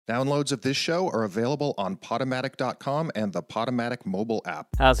Downloads of this show are available on Podomatic.com and the Podomatic mobile app.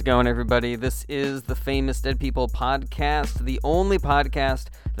 How's it going, everybody? This is the Famous Dead People podcast, the only podcast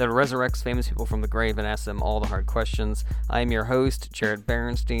that resurrects famous people from the grave and asks them all the hard questions. I'm your host, Jared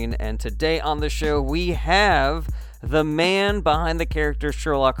Berenstein, and today on the show we have the man behind the character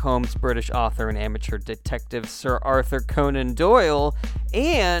Sherlock Holmes, British author and amateur detective Sir Arthur Conan Doyle,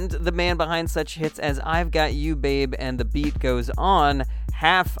 and the man behind such hits as I've Got You, Babe, and The Beat Goes On,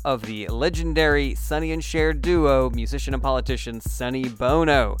 half of the legendary Sonny and Cher duo, musician and politician Sonny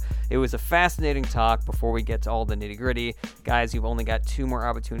Bono. It was a fascinating talk. Before we get to all the nitty-gritty, guys, you've only got 2 more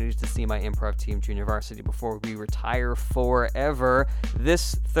opportunities to see my improv team, Junior Varsity, before we retire forever.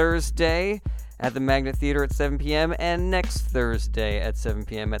 This Thursday at the Magnet Theater at 7 p.m. and next Thursday at 7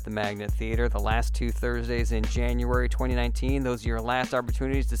 p.m. at the Magnet Theater. The last 2 Thursdays in January 2019. Those are your last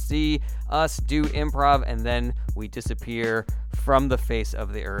opportunities to see us do improv, and then we disappear from the face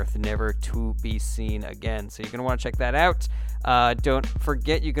of the earth, never to be seen again. So you're going to want to check that out. Don't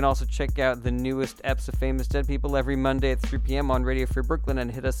forget, you can also check out the newest eps of Famous Dead People every Monday at 3 p.m. on Radio Free Brooklyn,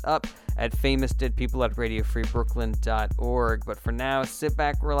 and hit us up at famousdeadpeople@radiofreebrooklyn.org. But for now, sit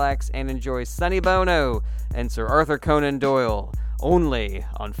back, relax, and enjoy Sonny Bono and Sir Arthur Conan Doyle, only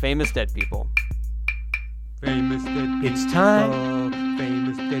on Famous Dead People. Famous Dead People. It's time.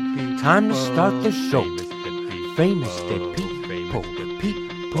 Famous Dead People. Time to start the show. Famous Dead Famous Dead People. People. Famous Dead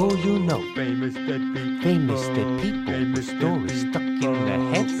People you know. Famous Dead People. Famous Dead People. Famous Dead Stories People. stuck in the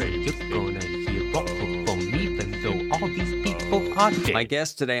heads. Famous You're gonna hear all from me, even though all these people are dead. My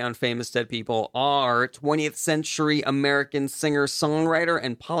guests today on Famous Dead People are 20th century American singer-songwriter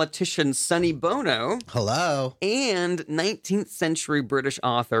and politician Sonny Bono. Hello. And 19th century British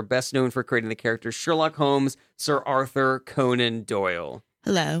author, best known for creating the character Sherlock Holmes, Sir Arthur Conan Doyle.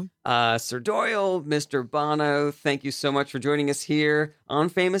 Hello. Sir Doyle, Mr. Bono, thank you so much for joining us here on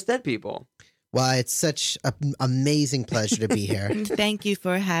Famous Dead People. Well, it's such an amazing pleasure to be here. Thank you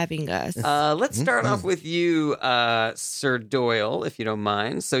for having us. Let's start off with you, Sir Doyle, if you don't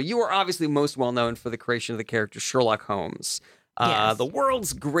mind. So you are obviously most well known for the creation of the character Sherlock Holmes, Yes. the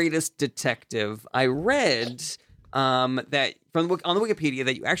world's greatest detective. I read that on the Wikipedia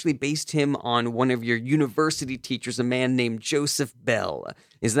that you actually based him on one of your university teachers, a man named Joseph Bell.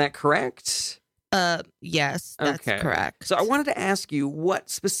 Is that correct? Yes, that's correct. So I wanted to ask you, what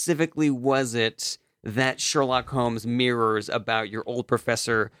specifically was it that Sherlock Holmes mirrors about your old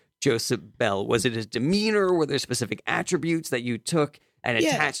professor, Joseph Bell? Was it his demeanor? Were there specific attributes that you took and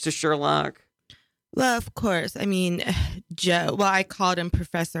attached to Sherlock? Well, of course. I mean, Joe, well, I called him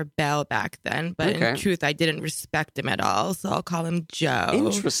Professor Bell back then, but in truth, I didn't respect him at all, so I'll call him Joe.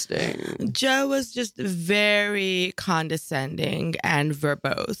 Interesting. Joe was just very condescending and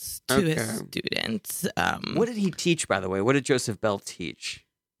verbose to his students. What did he teach, by the way? What did Joseph Bell teach?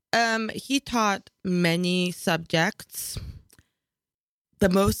 He taught many subjects, the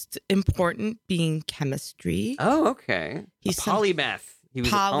most important being chemistry. Oh, okay. He's a polymath. He was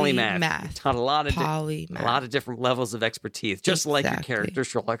a polymath. He taught a lot of different levels of expertise, just like your character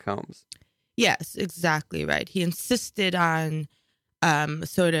Sherlock Holmes. Yes, exactly right. He insisted on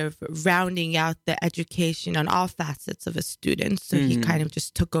sort of rounding out the education on all facets of a student. So he kind of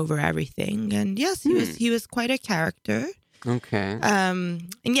just took over everything. And yes, he was quite a character. Okay.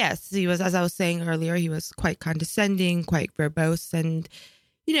 And yes, he was, as I was saying earlier, he was quite condescending, quite verbose, and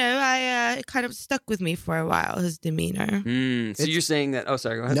you know, it kind of stuck with me for a while, his demeanor. So you're saying that... Oh,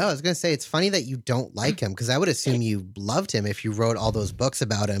 sorry, go ahead. No, I was going to say, it's funny that you don't like him, because I would assume you loved him if you wrote all those books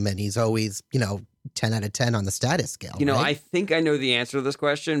about him, and he's always, 10 out of 10 on the status scale. You know, right? I think I know the answer to this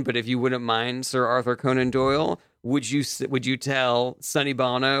question, but if you wouldn't mind, Sir Arthur Conan Doyle, would you tell Sonny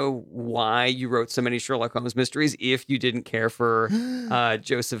Bono why you wrote so many Sherlock Holmes mysteries if you didn't care for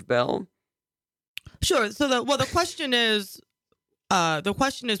Joseph Bell? Sure. So the question is... the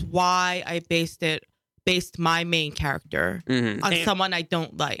question is why I based my main character on someone I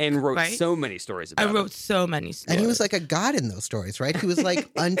don't like. And wrote right? so many stories about him. I wrote so many stories. And he was like a god in those stories, right? He was like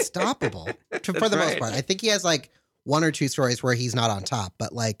unstoppable for the most part. I think he has like 1 or 2 stories where he's not on top,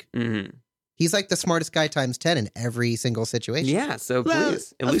 but like he's like the smartest guy times 10 in every single situation. Yeah, so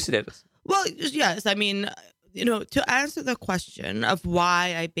please elucidate us. Well, yes. I mean, to answer the question of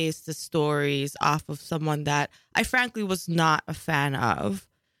why I based the stories off of someone that I frankly was not a fan of,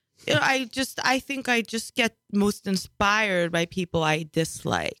 I think I just get most inspired by people I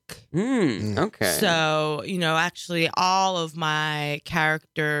dislike. Okay. So, actually all of my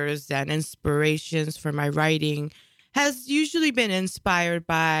characters and inspirations for my writing has usually been inspired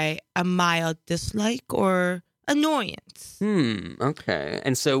by a mild dislike or annoyance. Okay.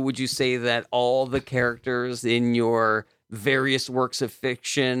 And so would you say that all the characters in your various works of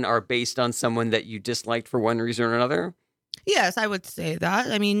fiction are based on someone that you disliked for one reason or another? Yes, I would say that.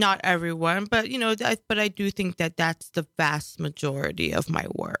 I mean, not everyone, but but I do think that that's the vast majority of my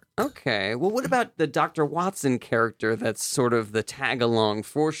work. Okay. Well, what about the Dr. Watson character that's sort of the tag-along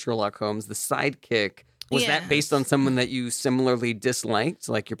for Sherlock Holmes, the sidekick? Was that based on someone that you similarly disliked,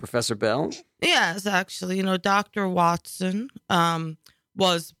 like your Professor Bell? Yes, actually, Dr. Watson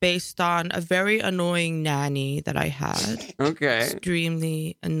was based on a very annoying nanny that I had. Okay.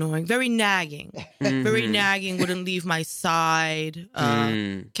 Extremely annoying. Very nagging. Very nagging, wouldn't leave my side.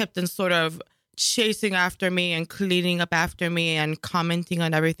 Kept on sort of chasing after me and cleaning up after me and commenting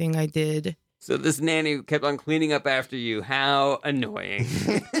on everything I did. So this nanny kept on cleaning up after you. How annoying.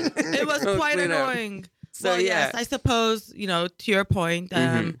 It was quite annoying. So, well, yes, I suppose, to your point,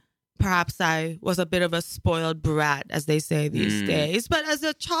 perhaps I was a bit of a spoiled brat, as they say these days. But as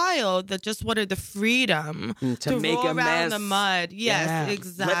a child that just wanted the freedom to make roll a around mess. the mud. Yes, Yeah.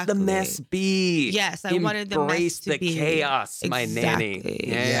 exactly. Let the mess be. Yes, I wanted the mess Embrace to the be. chaos, my nanny. Exactly.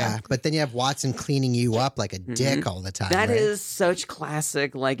 Yeah. But then you have Watson cleaning you up like a dick all the time. That right? is such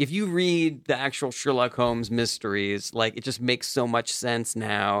classic. Like, if you read the actual Sherlock Holmes mysteries, like, it just makes so much sense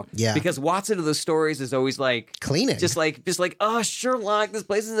now. Yeah. Because Watson of the stories is always like Cleaning. just like, oh, Sherlock, this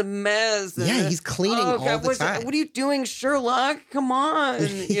place is a mess. Yeah, he's cleaning all God, the time. What are you doing, Sherlock? Come on,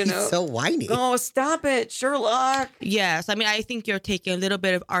 He's so whiny. Oh, stop it, Sherlock. Yes, I mean, I think you're taking a little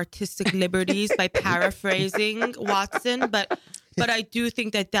bit of artistic liberties by paraphrasing Watson, but I do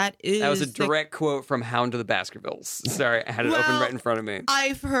think that is... That was a direct quote from Hound of the Baskervilles. Sorry, I had it open right in front of me.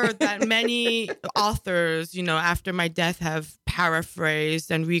 I've heard that many authors, after my death have paraphrased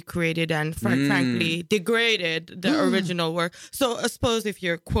and recreated and frankly degraded the original work. So I suppose if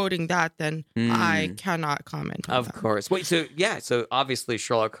you're quoting that, then I cannot comment on that. Of course. Wait, so obviously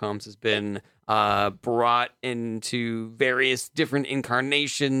Sherlock Holmes has been brought into various different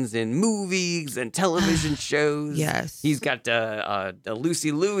incarnations in movies and television shows. Yes. He's got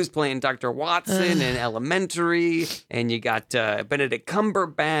Lucy Liu is playing Dr. Watson in Elementary, and you got Benedict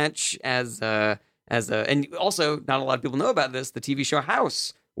Cumberbatch and also not a lot of people know about this. The TV show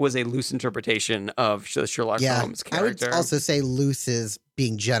House was a loose interpretation of the Sherlock Holmes character. I would also say loose is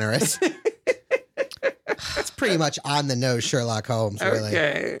being generous. It's pretty much on the nose Sherlock Holmes, really.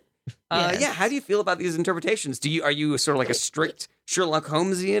 Okay. Yes. Yeah, how do you feel about these interpretations? Are you sort of like a strict Sherlock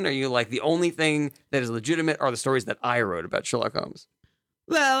Holmesian? Are you like the only thing that is legitimate are the stories that I wrote about Sherlock Holmes?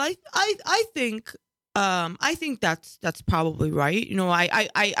 Well, I think that's probably right.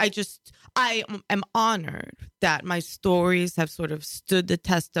 I am honored that my stories have sort of stood the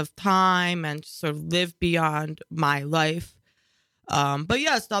test of time and sort of lived beyond my life. But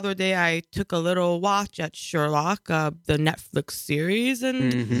yes, the other day I took a little watch at Sherlock, the Netflix series,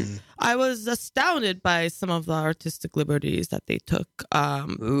 and I was astounded by some of the artistic liberties that they took.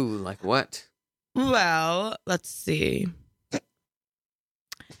 Ooh, like what? Well, let's see.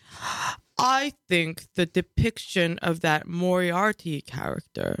 I think the depiction of that Moriarty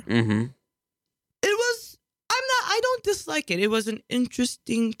character, I don't dislike it. It was an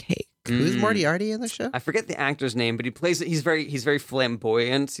interesting take. Who's Moriarty in the show? I forget the actor's name, but he plays it. He's very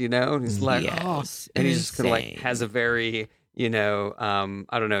flamboyant, and he's like, and he just kind of like has a very, I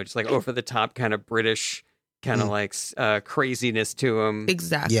don't know, just like over the top kind of British kind of like craziness to him.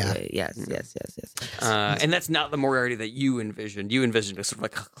 Exactly. Yeah. Yes. And that's not the Moriarty that you envisioned. You envisioned a sort of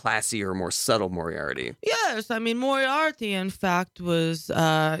like a classier, more subtle Moriarty. Yes, I mean Moriarty, in fact, was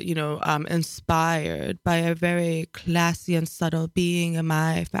inspired by a very classy and subtle being in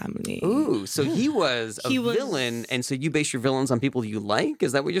my family. Ooh, so he was a villain, and so you base your villains on people you like?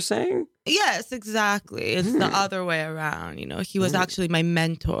 Is that what you're saying? Yes, exactly. It's the other way around. He was actually my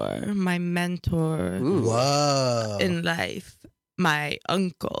mentor. Ooh. Whoa. In life. My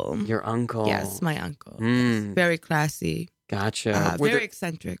uncle. Your uncle. Yes, my uncle. Yes. Very classy. Gotcha. Very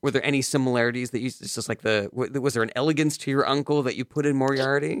eccentric. Were there any similarities that it's just like was there an elegance to your uncle that you put in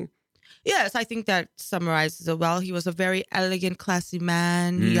Moriarty? Yes, I think that summarizes it well. He was a very elegant, classy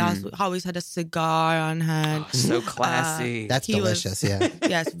man. He also always had a cigar on hand. Oh, so classy. That's delicious, yeah.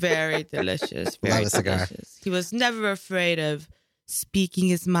 Yes, very delicious. Very Love a cigar. delicious. He was never afraid of speaking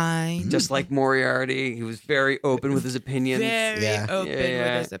his mind. Just like Moriarty, he was very open with his opinions. Very open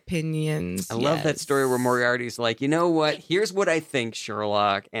with his opinions. I love that story where Moriarty's like, you know what? Here's what I think,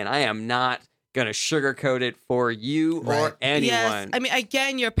 Sherlock, and I am not gonna sugarcoat it for you or Right. anyone. Yes, I mean,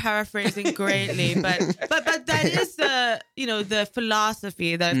 again, you're paraphrasing greatly, but that is the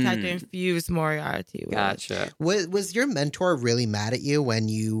philosophy that I've tried to infuse Moriarty with. Gotcha. Was your mentor really mad at you when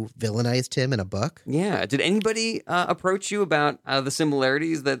you villainized him in a book? Yeah. Did anybody approach you about the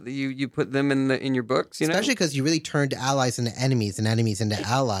similarities that you put them in your books? You know, Especially because you really turned allies into enemies and enemies into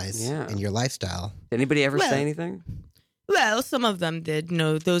allies Yeah. in your lifestyle. did anybody ever Well, say anything? Well, some of them did.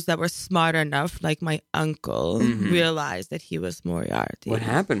 Those that were smart enough, like my uncle, realized that he was Moriarty. What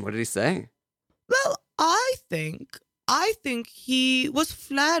happened? What did he say? Well, I think he was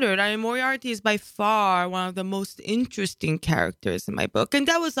flattered. I mean, Moriarty is by far one of the most interesting characters in my book, and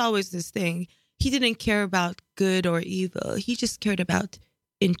that was always his thing. He didn't care about good or evil. He just cared about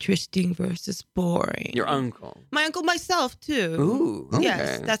interesting versus boring. Your uncle. My uncle, myself too. Ooh. Okay.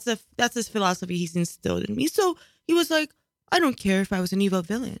 Yes, that's his philosophy he's instilled in me. So he was like, I don't care if I was an evil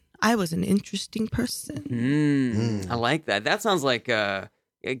villain. I was an interesting person. I like that. That sounds like I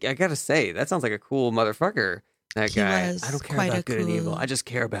gotta say, that sounds like a cool motherfucker. That He guy. was I don't care quite about a good and evil. cool- I just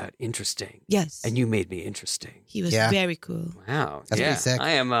care about interesting. Yes. And you made me interesting. He was Yeah. very cool. Wow. That's yeah. pretty sick. I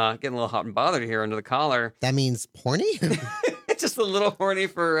am getting a little hot and bothered here under the collar. That means porny? Just a little horny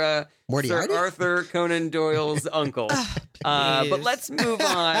for Sir Moriarty? Arthur Conan Doyle's uncle. But Please. let's move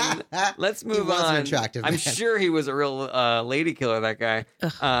on. Let's move was an on. attractive I'm man. sure he was a real lady killer, that guy.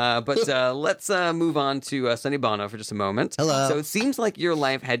 But let's move on to Sonny Bono for just a moment. Hello. So it seems like your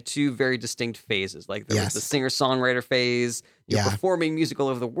life had two very distinct phases. Like there Yes. was the singer-songwriter phase. You're Yeah. performing music all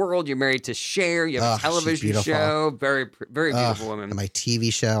over the world. You're married to Cher. You have Ugh, a she's television beautiful. show. Very, very beautiful Ugh, woman. and my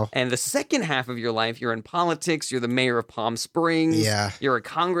TV show. And the second half of your life, you're in politics. You're the mayor of Palm Springs. Yeah. You're a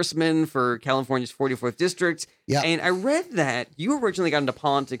congressman for California's 44th district. Yeah. And I read that you originally got into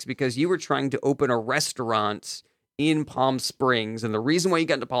politics because you were trying to open a restaurant in Palm Springs. And the reason why you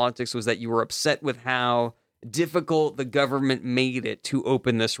got into politics was that you were upset with how difficult the government made it to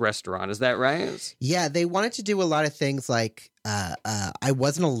open this restaurant. Is that right? Yeah, they wanted to do a lot of things like I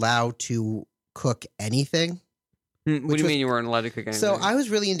wasn't allowed to cook anything. What do Which you was- mean you weren't allowed to cook anything? So I was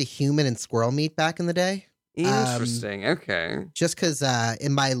really into human and squirrel meat back in the day. Interesting. Okay. Just because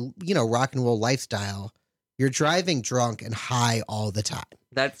in my, rock and roll lifestyle, you're driving drunk and high all the time.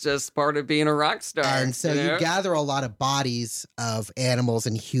 That's just part of being a rock star. And so you know? you gather a lot of bodies of animals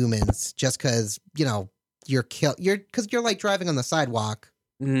and humans just because, because you're like driving on the sidewalk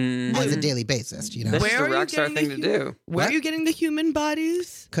Mm. on a daily basis, That's Where just a are you rock star getting thing the to do. Where What? are you getting the human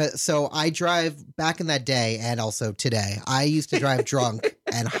bodies? So I drive back in that day and also today. I used to drive drunk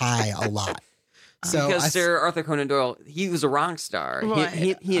and high a lot. So Because I- Sir Arthur Conan Doyle, he was a rock star. Right,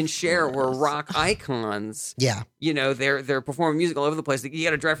 He and of Cher were course. rock icons. yeah, They're performing music all over the place. You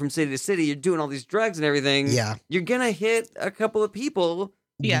got to drive from city to city. You're doing all these drugs and everything. yeah. You're gonna hit a couple of people.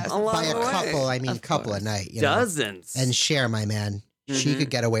 Yes. along By a the way. couple, I mean Of couple a course. night. Dozens. And Cher, my man, she Mhm. could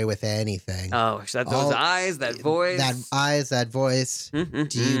get away with anything. Oh, those All- eyes, that voice. That eyes, that voice. Mhm.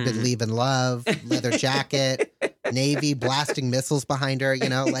 Do you believe in love? Leather jacket, Navy blasting missiles behind her.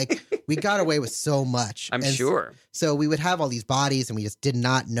 Like we got away with so much. I'm And sure. So we would have all these bodies, and we just did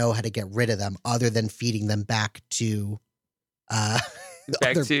not know how to get rid of them, other than feeding them back to,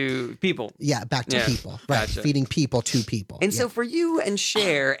 Back other- to people. back to Yeah, people, right? gotcha. Feeding people to people. And Yeah. so for you and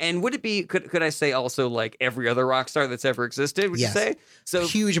Cher, and would it be, could I say also like every other rock star that's ever existed, would Yes. you say? So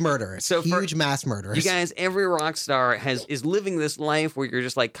huge murderers, so for- huge mass murderers. you guys, every rock star is living this life where you're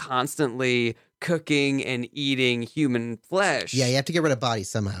just like constantly cooking and eating human flesh. yeah, you have to get rid of bodies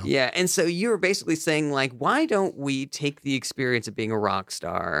somehow. Yeah. And so you're basically saying like, why don't we take the experience of being a rock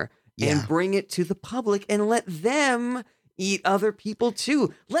star and Yeah. bring it to the public and let them eat other people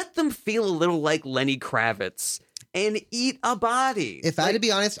too? Let them feel a little like Lenny Kravitz and eat a body. If I had to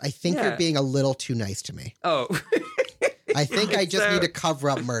be honest, I think Yeah. you're being a little too nice to me. Oh, I think I just So- need to cover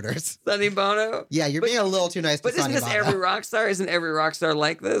up murders. Sonny Bono. Yeah, you're being a little too nice to But isn't Sonny this Bono. every rock star? Isn't every rock star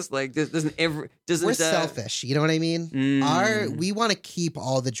like this? Like, doesn't We're selfish. You know what I mean? Mm. We want to keep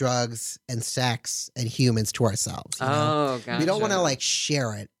all the drugs and sex and humans to ourselves. You know? Oh, gotcha. We don't want to like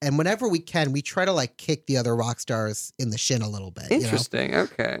share it. And whenever we can, we try to like kick the other rock stars in the shin a little bit. Interesting.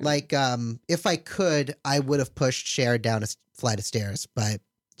 Okay. Like, if I could, I would have pushed Cher down a flight of stairs, but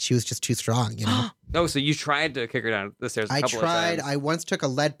she was just too strong. Oh, so you tried to kick her down the stairs a I couple tried. of I once took a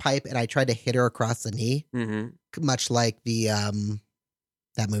lead pipe and I tried to hit her across the knee, times. much like the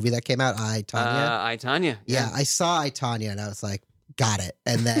that movie that came out, I, Tanya. I, Tanya. Yeah, I saw I, Tanya, and I was like, got it.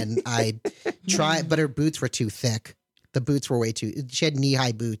 And then I tried, but her boots were too thick. The boots were way too. She had knee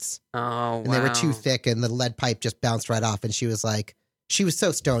high boots, Oh, wow. and they were too thick, and the lead pipe just bounced right off. And she was like, She was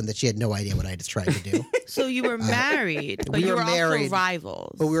so stoned that she had no idea what I just tried to do. So you were married, but we you were were also married,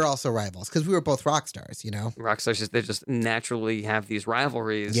 rivals. But we were also rivals because we were both rock stars, you know? Rock stars, they just naturally have these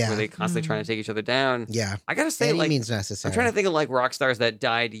rivalries Yeah. where they constantly trying to take each other down. Yeah. I gotta say, Any like, means necessary. I'm trying to think of like rock stars that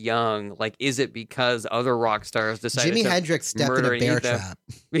died young. Like, is it because other rock stars decided Jimi to Hendrix stepped in murder a and bear eat them? trap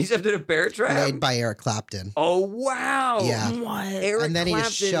He stepped in a bear trap? made by Eric Clapton. Oh, wow. Yeah. What? Eric And then he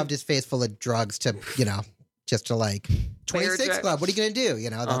just Clapton. shoved his face full of drugs to, you know, just to like, 26 trap. Club, what are you going to do? You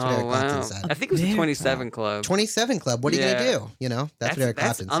know, that's what Oh, Eric Clapton wow. said. I think it was the Bear 27 Club. 27 Club, what are you going Yeah. to do? You know, that's what Eric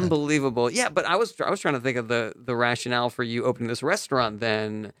Clapton said. unbelievable. Yeah, but I was trying to think of the rationale for you opening this restaurant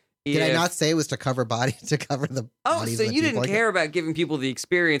then. Did I If- not say it was to cover the Oh, bodies so of the you people? didn't care about giving people the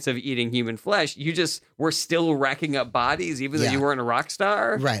experience of eating human flesh. You just were still racking up bodies even though Yeah. you weren't a rock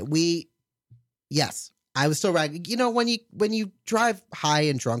star? Right. Yes. I was still riding. You know, when you drive high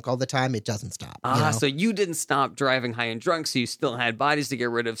and drunk all the time, it doesn't stop. You know? So you didn't stop driving high and drunk, so you still had bodies to get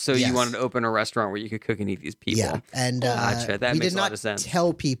rid of, so Yes. you wanted to open a restaurant where you could cook and eat these people. Yeah. And Gotcha. That we makes did a lot not of sense.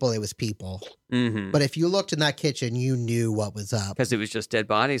 tell people it was people. Mm-hmm. But if you looked in that kitchen, you knew what was up. Because it was just dead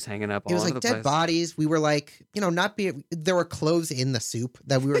bodies hanging up all It was over like the dead place. bodies. We were like, you know, there were clothes in the soup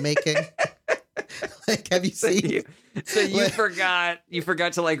that we were making. Like, have you So seen? you Like-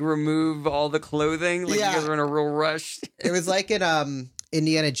 forgot to like remove all the clothing. Like Yeah. you guys were in a real rush. It was like in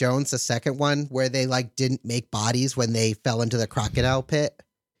Indiana Jones, the second one, where they like didn't make bodies when they fell into the crocodile pit.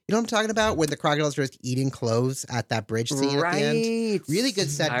 You know what I'm talking about? When the crocodiles were just eating clothes at that bridge scene at the end. Really good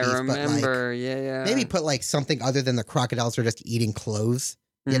set piece, I but, like, remember. Yeah. Maybe put like something other than the crocodiles are just eating clothes.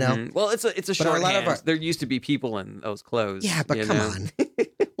 You know? Mhm. Well, it's a But a shorthand. lot of our- There used to be people in those clothes. Yeah, but you come know? on.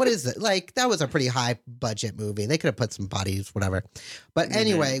 What is it? Like, that was a pretty high budget movie. They could have put some bodies, whatever. But Mhm.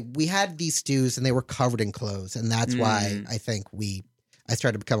 anyway, we had these stews and they were covered in clothes. And that's why I think I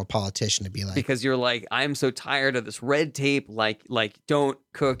started to become a politician to be like, Because you're like, I'm so tired of this red tape. Like don't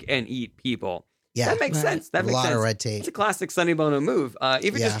cook and eat people. yeah, That makes Right. sense. That a makes lot sense. of red tape. It's a classic Sonny Bono move. If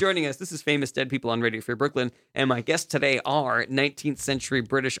you're Yeah. just joining us, this is Famous Dead People on Radio Free Brooklyn, and my guests today are 19th century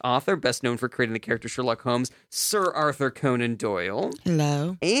British author, best known for creating the character Sherlock Holmes, Sir Arthur Conan Doyle,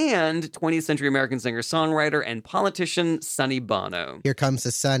 Hello. and 20th century American singer-songwriter and politician Sonny Bono. Here comes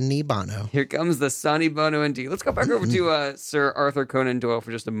the Sonny Bono. Here comes the Sonny Bono indeed. Let's go back over to Sir Arthur Conan Doyle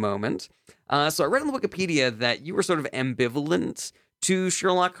for just a moment. So I read on the Wikipedia that you were sort of ambivalent to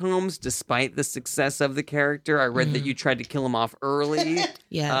Sherlock Holmes despite the success of the character. I read that you tried to kill him off early.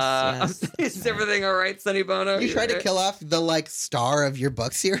 Yes. Is everything all right, Sonny Bono? You tried to kill off the like star of your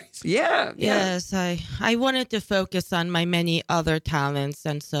book series? Yeah. Yes, I wanted to focus on my many other talents,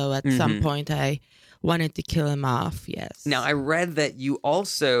 and so at some point I wanted to kill him off. Yes. Now, I read that you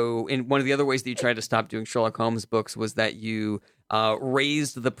also, in one of the other ways that you tried to stop doing Sherlock Holmes books, was that you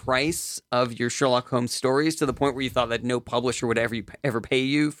raised the price of your Sherlock Holmes stories to the point where you thought that no publisher would ever pay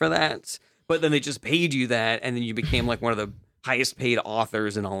you for that. But then they just paid you that, and then you became like one of the highest paid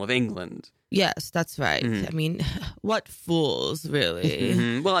authors in all of England. Yes, that's right. I mean, what fools, really?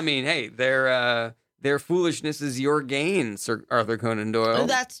 Mhm. Well, I mean, hey, their foolishness is your gain, Sir Arthur Conan Doyle.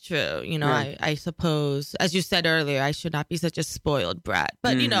 That's true. You know, Yeah. I suppose, as you said earlier, I should not be such a spoiled brat.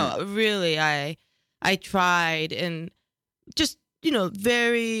 But, you know, really, I tried in just, you know,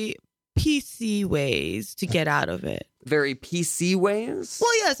 very PC ways to get out of it. Very PC ways.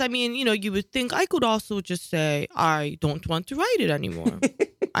 Well, yes. I mean, you know, you would think I could also just say, I don't want to write it anymore.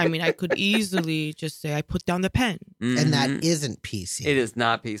 I mean, I could easily just say, I put down the pen. And that Mhm. isn't PC. It is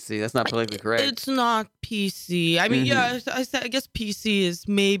not PC. That's not politically correct. It's not PC. I mean, yeah, I guess PC is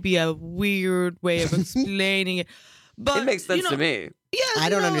maybe a weird way of explaining it. But It makes sense you know, to me. Yes, I you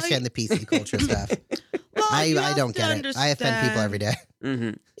don't know, understand the PC culture stuff. well, I you have don't to get it. I offend people every day.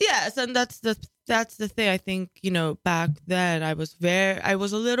 Mm-hmm. Yes, and that's the thing. I think, you know, back then I was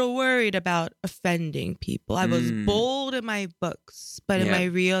a little worried about offending people. I was bold in my books, but in Yeah. my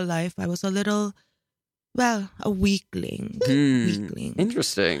real life I was a little, well, a weakling. Weakling.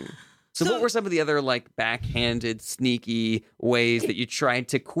 Interesting. So, So- what were some of the other like backhanded, sneaky ways that you tried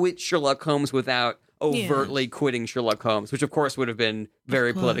to quit Sherlock Holmes without overtly quitting Sherlock Holmes, which of course would have been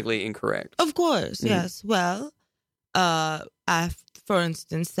very course. politically incorrect? Of course, yes. Well, for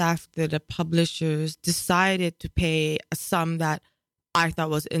instance, after the publishers decided to pay a sum that I thought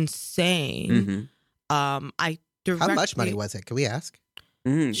was insane, I directly... How much money was it? Can we ask?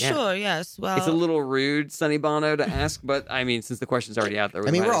 Yeah. Sure, yes. Well, It's a little rude, Sonny Bono, to ask, but I mean, since the question's already out there, we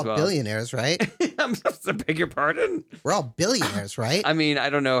I mean, might we're as all well. billionaires, right? I beg your pardon? We're all billionaires, right? I mean, I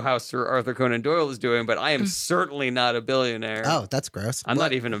don't know how Sir Arthur Conan Doyle is doing, but I am certainly not a billionaire. Oh, that's gross. I'm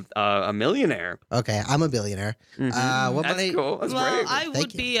not even a millionaire. Okay, I'm a billionaire. Mhm. What That's money? cool. That's well, great. I Thank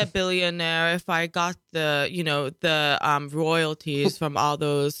would you. be a billionaire if I got the royalties from all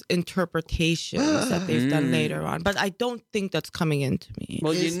those interpretations that they've done later on. But I don't think that's coming into me.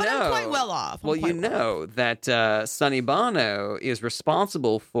 Well, you but know, I'm quite well off. Well, you know that Sonny Bono is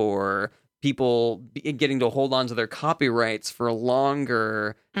responsible for people getting to hold on to their copyrights for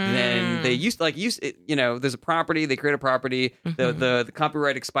longer than they used. There's a property, they create a property, the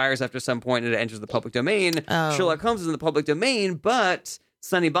copyright expires after some point and it enters the public domain. Oh. Sherlock Holmes is in the public domain, but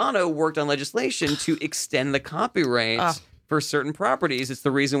Sonny Bono worked on legislation to extend the copyright for certain properties. It's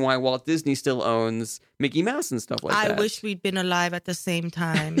the reason why Walt Disney still owns Mickey Mouse and stuff like that. I wish we'd been alive at the same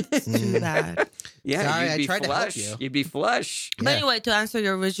time. It's too bad. Yeah, Sorry, you'd I be tried to help flush. you. You'd be flush. But anyway, to answer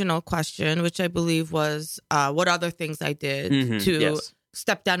your original question, which I believe was what other things I did to Yes.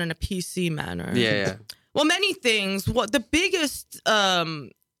 step down in a PC manner. Yeah. Well, many things. What the biggest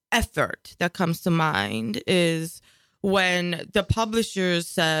effort that comes to mind is when the publishers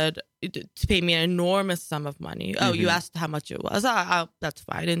said to pay me an enormous sum of money. Oh, you asked how much it was. That's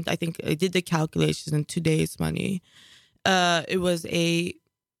fine. And I think I did the calculations in today's money. It was $5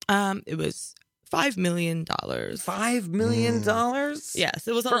 million. $5 million? Yes,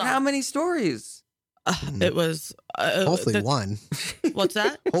 it was a For lot. how many stories? It was Hopefully one. What's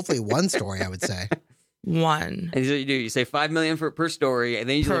that? Hopefully one story, I would say. One. And so you do. You say $5 million per story, and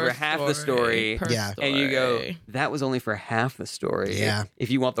then you deliver half the story. Per Yeah. And you go, story. that was only for half the story. Yeah.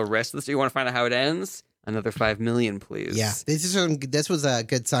 If you want the rest of the story, you want to find out how it ends, another $5 million, please. Yeah, this was a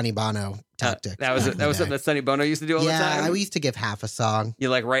good Sonny Bono tactic. That was back in the something day. that Sonny Bono used to do all the Yeah, time. I used to give half a song. You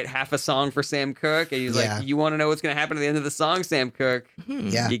like write half a song for Sam Cooke, and he's Yeah. like, "You want to know what's going to happen at the end of the song, Sam Cooke?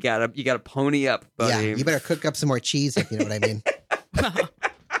 Yeah, You gotta pony up, buddy." yeah. You better cook up some more cheese if you know what I mean.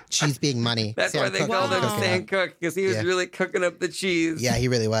 Cheese being money. That's Sam why they Cooke called him was cooking Sam up. Cooke, because he was Yeah. really cooking up the cheese. Yeah, he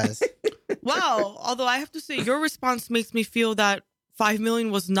really was. Wow. Although I have to say, your response makes me feel that $5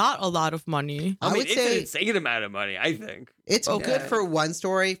 million was not a lot of money. I I mean, would it's say- an insane amount of money, I think. It's Okay. good for one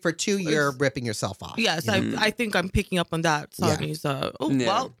story. For two, you're ripping yourself off. Yes, you know? I think I'm picking up on that. Yeah. Sonny's, Yeah.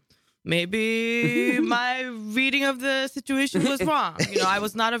 well, maybe my reading of the situation was wrong. I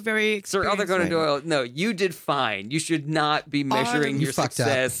was not a very Sir Arthur experienced Conan writer. Doyle, no, you did fine. You should not be measuring You your fucked up.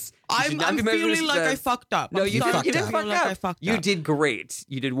 success. You should not I'm be measuring feeling like I success. fucked up. No, I'm you sorry, didn't. You I'm didn't feeling fuck like I up. fucked You up. did great.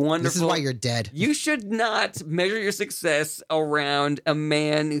 You did wonderful. This is why you're dead. You should not measure your success around a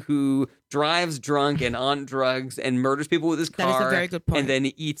man who drives drunk and on drugs and murders people with his That is a car very good point. and then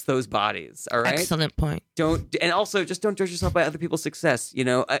eats those bodies. All right. Excellent point. And also just don't judge yourself by other people's success.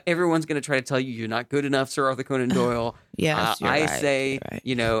 Everyone's going to try to tell you you're not good enough, Sir Arthur Conan Doyle. Yes, you're I right, say,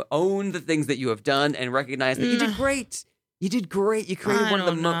 you're right. own the things that you have done and recognize that you did great. You did great. You created I one of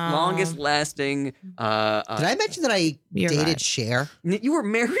the don't know. longest lasting. Did I mention that I You're dated right. Cher? You were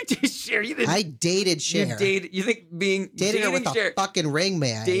married to Cher. You didn't. I dated Cher. You think dated her with Cher, a fucking ring,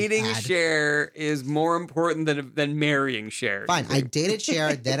 man. dating Cher is more important than marrying Cher? Fine, I dated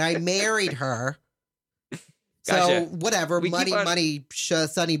Cher, then I married her. So Gotcha. whatever, We keep money, on-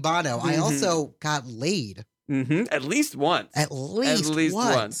 Sonny Bono. I Mhm. also got laid At least once. at least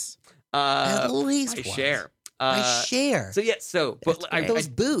once. Uh, At least by once. Cher. I share. But Those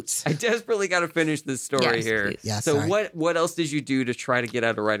boots. I desperately got to finish this story Yes, here. please. Yeah, So sorry. what else did you do to try to get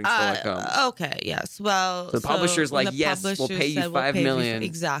out of writing Sherlock Holmes? Okay, yes. Well, The publisher's when like, the "Yes, we'll publisher pay you said, $5 million."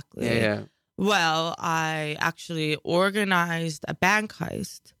 Exactly. Yeah. Well, I actually organized a bank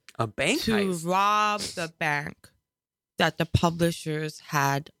heist A bank to heist. rob the bank that the publishers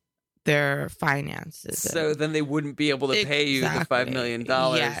had their finances in. So then they wouldn't be able to pay you the $5 million.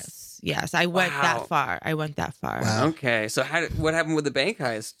 Yes. I went Wow. that far. Wow. Okay. So what happened with the bank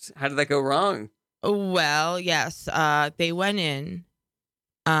heist? How did that go wrong? Well, yes. They went in.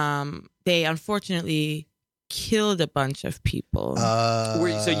 They unfortunately killed a bunch of people.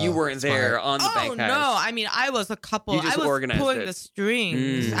 So you weren't there smart. on the bank heist? No, I mean I was a couple. You just I was organized pulling it. the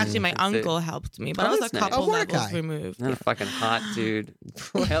strings. Actually, my I see. uncle helped me, but Oh, I was that's a nice. couple Oh, levels Mordecai. removed. Not a fucking hot dude.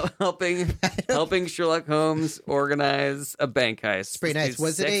 helping Sherlock Holmes organize a bank heist. It's pretty This nice. dude's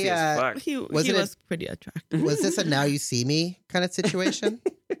Was it sexy a, as fuck. He Was it a- was pretty attractive. Was this a Now You See Me kind of situation?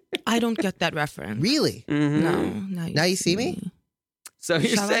 I don't get that reference. Really? Mhm. No, Now You See Me? So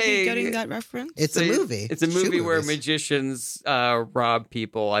you're Shall I be saying getting that reference? It's so a movie. It's a movie Shoe where movies. magicians rob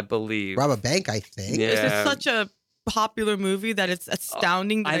people, I believe. Rob a bank, I think. Yeah. This is such a popular movie that it's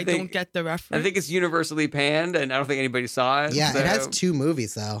astounding that I don't get the reference. I think it's universally panned, and I don't think anybody saw it. Yeah, so- it has 2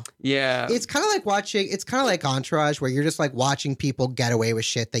 movies though. Yeah. It's kind of like Entourage, where you're just like watching people get away with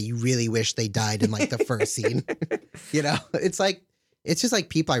shit that you really wish they died in like the first scene. You know, it's just like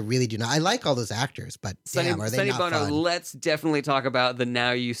people I really do not. I like all those actors, but damn, are they Sonny not Bono, fun? let's definitely talk about the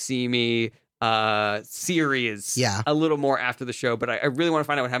Now You See Me series a little more after the show, but I really want to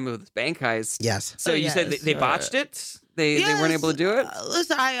find out what happened with this bank heist. Yes. So you said they botched it? They weren't able to do it?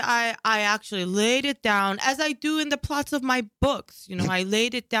 Listen, I actually laid it down as I do in the plots of my books. You know, I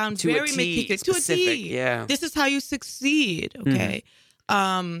laid it down To a very T, meticulous. To a specific, T. yeah. This is how you succeed. Okay.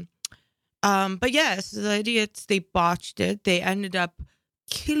 But yes, the idiots, they botched it. They ended up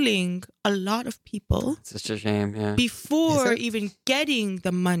killing a lot of people. It's such a shame, yeah. Before even getting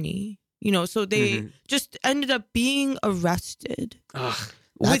the money. You know, so they just ended up being arrested. Ugh.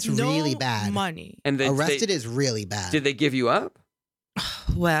 That's with no really bad. money. And Arrested is really bad. Did they give you up?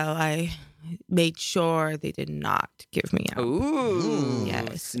 Well, I made sure they did not give me up. Ooh.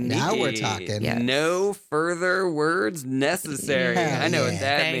 Yes. Sneaky. Now we're talking. Yes. No further words necessary. Hell I know yeah. what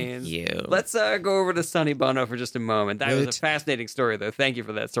that Thank means. you. Let's go over to Sonny Bono for just a moment. That was a Woot. fascinating story, though. Thank you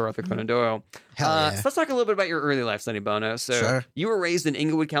for that, Sir Arthur Conan Doyle. Hell yeah. So let's talk a little bit about your early life, Sonny Bono. So Sure. you were raised in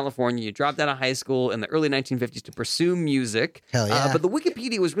Inglewood, California. You dropped out of high school in the early 1950s to pursue music. Hell yeah. But the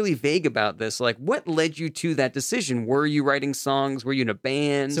Wikipedia was really vague about this. Like, what led you to that decision? Were you writing songs? Were you in a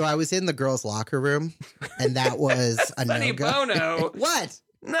band? So I was in the girls' locker room, and that was a Sonny no-go. Bono. What?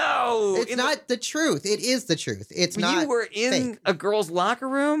 No. It's not the truth. It is the truth. It's not. You were in fake. a girl's locker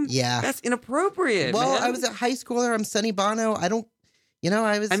room? Yeah. That's inappropriate. Well, man. I was a high schooler. I'm Sonny Bono. I don't.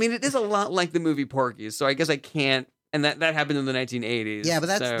 I was. I mean, it is a lot like the movie Porky's, so I guess I can't. And that happened in the 1980s. yeah, but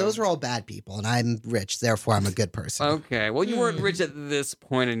so- those are all bad people, and I'm rich. Therefore, I'm a good person. Okay. Well, you weren't rich at this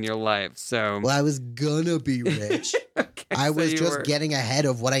point in your life, so. Well, I was gonna be rich. Okay, I so was you just were getting ahead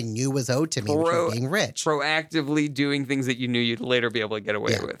of what I knew was owed to me, which was being rich. proactively doing things that you knew you'd later be able to get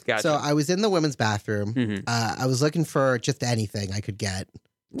away Yeah. with. Gotcha. So I was in the women's bathroom. Mhm. I was looking for just anything I could get.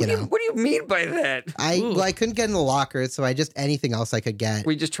 What do you mean by that? I couldn't get in the locker, so I just anything else I could get.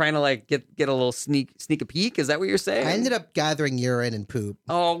 Were you just trying to like get a little sneak a peek? Is that what you're saying? I ended up gathering urine and poop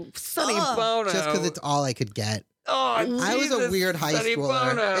Oh, Sonny Bono. just because it's all I could get. Oh, I was a Jesus, weird high Sonny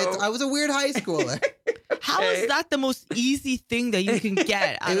schooler. Bono. I was a weird high schooler. How is that the most easy thing that you can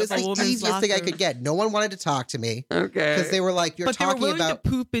get out It was of a the woman's easiest thing I locker? could get. No one wanted to talk to me Okay. because they were like, "You're But they were talking willing about." to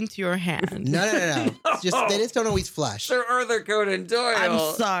poop into your hand. No. It's just they just don't always flush. Sir Arthur Conan Doyle.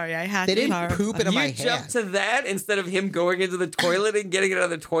 I'm sorry, I had They to didn't clarify. poop into You my jumped hand. to that instead of him going into the toilet and getting it out of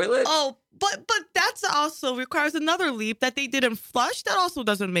the toilet? Oh, but that's also requires another leap that they didn't flush. That also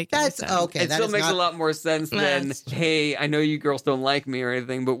doesn't make any That's sense. okay. It that still is makes not, a lot more sense than, That's true. hey, I know you girls don't like me or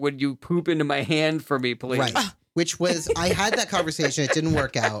anything, but would you poop into my hand for me, please? right. Which was I had that conversation. It didn't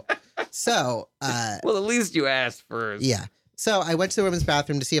work out. So Well, at least you asked first. yeah. So I went to the women's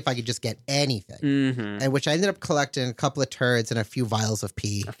bathroom to see if I could just get anything, Mm-hmm. and which I ended up collecting a couple of turds and a few vials of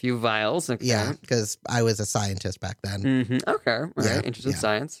pee. A few vials. Okay. Yeah, because I was a scientist back then. Mm-hmm. Okay. All right. Yeah, Interesting yeah.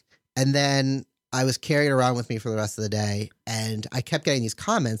 science. And then I was carrying it around with me for the rest of the day, and I kept getting these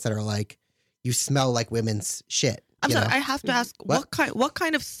comments that are like, "You smell like women's shit." I'm you sorry. know? I have to ask What? what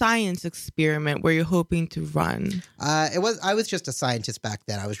kind of science experiment were you hoping to run? I was just a scientist back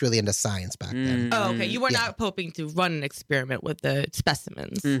then. I was really into science back then. Mm. Oh, okay. You were Yeah. not hoping to run an experiment with the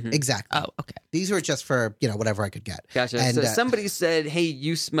specimens. Mhm. Exactly. Oh, okay. These were just for whatever I could get. Gotcha. And, So somebody said, "Hey,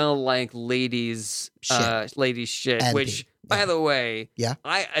 you smell like ladies' shit," And which, pee. by Yeah. the way, Yeah.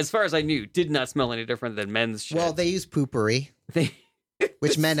 I, as far as I knew, did not smell any different than men's shit. Well, they use poopery, They-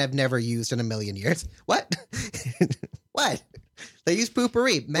 which men have never used in a million years. What? What? They use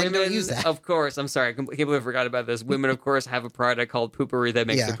poopery. Men don't use that. Of course. I'm sorry. I can't believe I forgot about this. Women, of course, have a product called Poopery that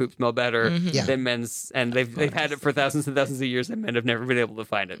makes Yeah. their poop smell better Mhm. Yeah. than men's, and they've had it for thousands and thousands of years, and men have never been able to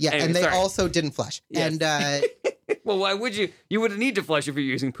find it. Yeah, Anyway, and they sorry. also didn't flush. Yes. And Well, why would you? You wouldn't need to flush if you're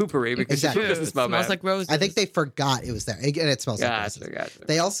using Poopery because your Exactly. poop doesn't smell smells bad. like roses. I think they forgot it was there. And it smells like Gotcha, roses. gotcha.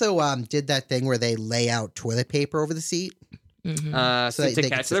 They also did that thing where they lay out toilet paper over the seat. Mhm. So So to they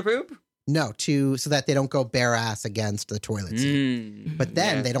catch can- their poop? No, so that they don't go bare ass against the toilet seat. But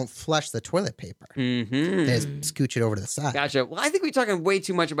then Yeah. they don't flush the toilet paper. Mm-hmm. They just scooch it over to the side. Gotcha. Well, I think we're talking way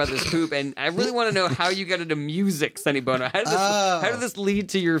too much about this poop, and I really want to know how you got into music, Sonny Bono. How did this lead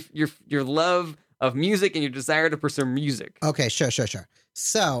to your love of music and your desire to pursue music? Okay, sure.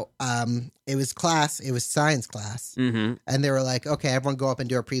 So, it was science class, Mm-hmm. and they were like, okay, everyone go up and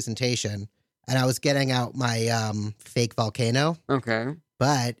do a presentation. And I was getting out my fake volcano, Okay.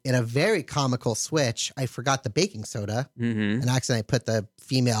 But in a very comical switch, I forgot the baking soda Mm-hmm. and accidentally put the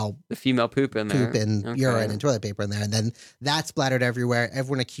female The female poop in there. poop and Okay. urine and toilet paper in there. And then that splattered everywhere.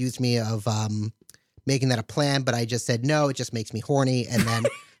 Everyone accused me of making that a plan, but I just said, no, it just makes me horny. And then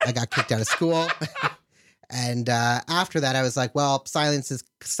I got kicked out of school. And after that, I was like, well, science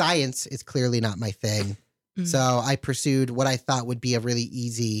is clearly not my thing. Mm. So I pursued what I thought would be a really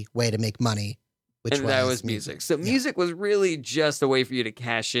easy way to make money, which And that was music. So Yeah. music was really just a way for you to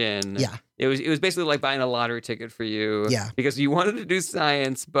cash in. Yeah. It was basically like buying a lottery ticket for you. Yeah. Because you wanted to do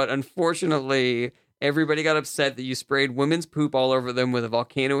science, but unfortunately, everybody got upset that you sprayed women's poop all over them with a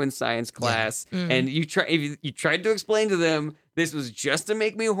volcano in science class. Mm. And you tried to explain to them this was just to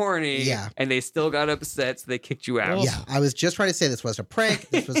make me horny. Yeah. And they still got upset, so they kicked you out. Yeah, I was just trying to say this was a prank.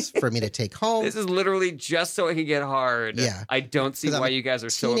 This was for me to take home. This is literally just so I can get hard. Yeah. I don't see 'Cause I'm why a you guys are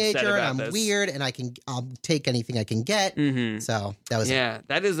so upset Teenager, about and I'm this. weird, and I'll take anything I can get. Mm-hmm. So that was it. Yeah,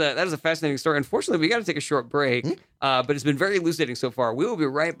 that is a fascinating story. Unfortunately, we got to take a short break, but it's been very elucidating so far. We will be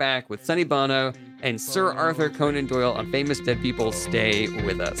right back with Sonny Bono and Sir Arthur Conan Doyle on Famous Dead People. Stay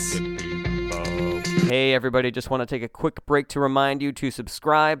with us. Hey everybody, just want to take a quick break to remind you to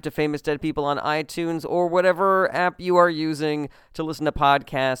subscribe to Famous Dead People on iTunes or whatever app you are using to listen to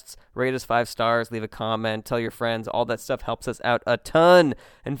podcasts. Rate us 5 stars, leave a comment, tell your friends. All that stuff helps us out a ton.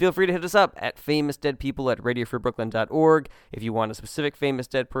 And feel free to hit us up at famousdeadpeople@radiofreebrooklyn.org if you want a specific Famous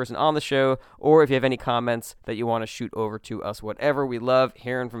Dead person on the show, or if you have any comments that you want to shoot over to us. Whatever, we love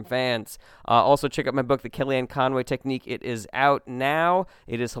hearing from fans. Also, check out my book, The Kellyanne Conway Technique. It is out now.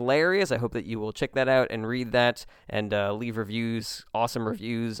 It is hilarious. I hope that you will check that out and read that and leave reviews, awesome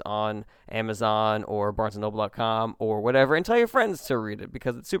reviews on Amazon or BarnesandNoble.com or whatever, and tell your friends to read it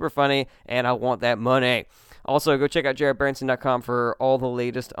because it's super funny and I want that money. Also, go check out JaredBarenson.com for all the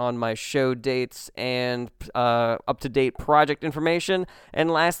latest on my show dates and up-to-date project information.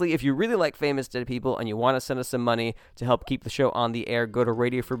 And lastly, if you really like Famous Dead People and you want to send us some money to help keep the show on the air, go to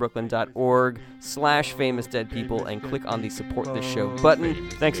radiofreebrooklyn.org/famousdeadpeople and click on the Support This Show button.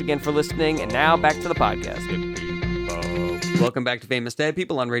 Thanks again for listening, and now back to the podcast. Welcome back to Famous Dead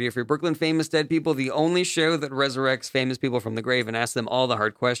People on Radio Free Brooklyn. Famous Dead People, the only show that resurrects famous people from the grave and asks them all the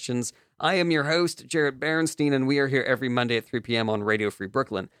hard questions. I am your host, Jared Berenstein, and we are here every Monday at 3 p.m. on Radio Free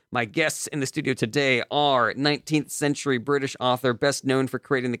Brooklyn. My guests in the studio today are 19th century British author, best known for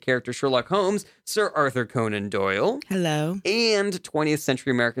creating the character Sherlock Holmes, Sir Arthur Conan Doyle, Hello. and 20th century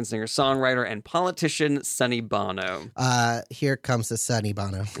American singer-songwriter and politician Sonny Bono. Here comes the Sonny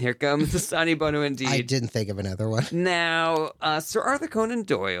Bono. Here comes the Sonny Bono indeed. I didn't think of another one. Now, Sir Arthur Conan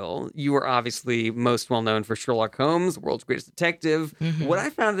Doyle, you are obviously most well known for Sherlock Holmes, world's greatest detective. Mhm. What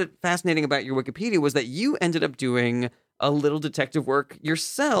I found fascinating about your Wikipedia was that you ended up doing a little detective work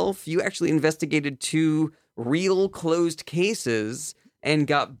yourself. You actually investigated 2 real closed cases and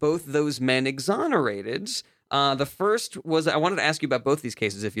got both those men exonerated. The first was, I wanted to ask you about both these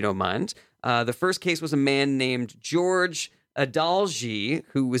cases, if you don't mind. The first case was a man named George Adalji,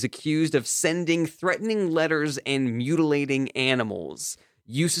 who was accused of sending threatening letters and mutilating animals.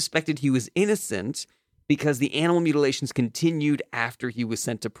 You suspected he was innocent because the animal mutilations continued after he was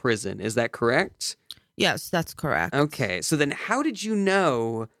sent to prison. Is that correct? Yes, that's correct. Okay. So then how did you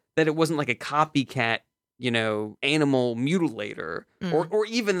know that it wasn't like a copycat, animal mutilator, or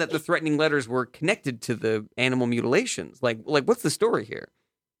even that the threatening letters were connected to the animal mutilations? Like what's the story here?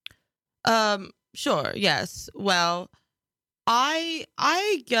 Sure. Yes. Well, I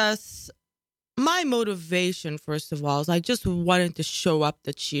guess my motivation, first of all, is I just wanted to show up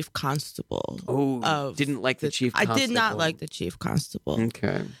the chief constable. Oh, didn't like the chief constable. I did not like the chief constable.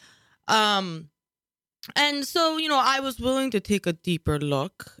 Okay. And so, I was willing to take a deeper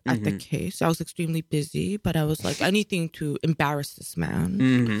look at the case. I was extremely busy, but I was like, anything to embarrass this man.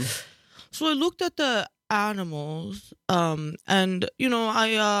 Mm-hmm. So I looked at the animals, and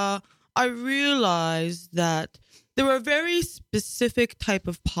I realized that there were a very specific type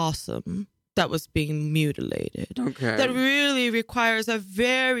of possum that was being mutilated. Okay. That really requires a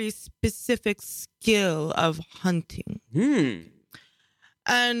very specific skill of hunting.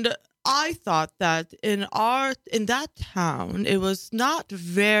 And I thought that in that town, it was not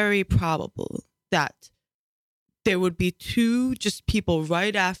very probable that there would be 2 just people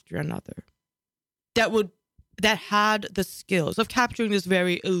right after another that had the skills of capturing this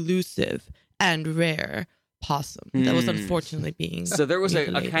very elusive and rare possum that was unfortunately being So there was a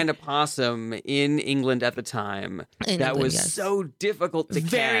mutilated. kind of possum in England at the time that was so difficult to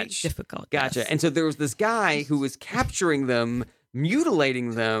very catch. difficult. Gotcha. yes. And so there was this guy who was capturing them,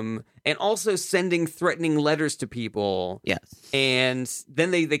 mutilating them, and also sending threatening letters to people. Yes. And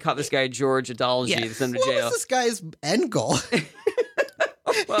then they caught this guy, George Adalji, Yes. to send him to What jail. was this guy's end goal?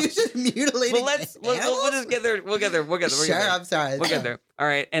 Well, He's just mutilating. well, we'll just get there. We'll get there. Sure, I'm sorry. We'll get there. All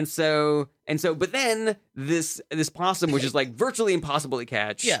right. And so, but then this possum, which is like virtually impossible to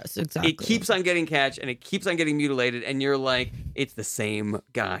catch. Yes, exactly. It keeps on getting catch and it keeps on getting mutilated, and you're like, it's the same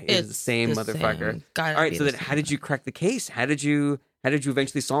guy. It's the same motherfucker. Gotta All right. be So the then, same how did you crack the case? How did you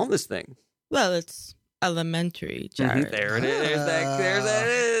eventually solve this thing? Well, it's elementary, Jared. There it is. There's that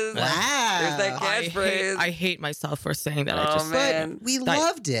is. Wow. There's that catchphrase. I hate myself for saying that. I Oh, just man. But we Like-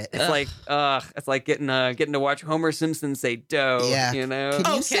 loved it. It's like getting to watch Homer Simpson say "dough." Yeah. You know.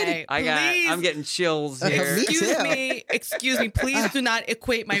 Can you sit Okay, it- I'm getting chills here. Me Excuse me. Please do not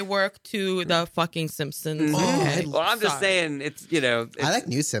equate my work to the fucking Simpsons. Mhm. Okay. Well, I'm just Sorry. saying it's it's I like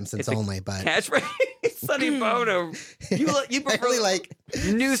New Simpsons it's a only, but catchphrase. Sonny Bono. You I prefer really like.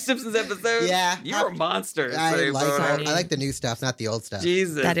 new Simpsons episodes? Yeah. You're a monster. I Sonny like. Bono. I like the new stuff, not the old stuff.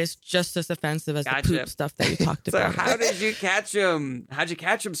 Jesus. That is just as offensive as Gotcha. the poop stuff that you talked So about. how did you catch him? How'd you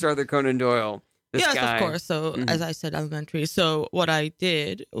catch him, Sir Arthur Conan Doyle? This Yes, guy. of course. So, Mhm. as I said, elementary. So, what I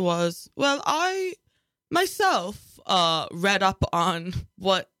did was, well, I myself read up on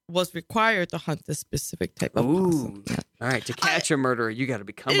what was required to hunt this specific type of possum. Ooh. All right. To catch a murderer, you got to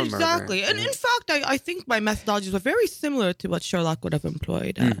become a murderer. Exactly. And in fact, I think my methodologies were very similar to what Sherlock would have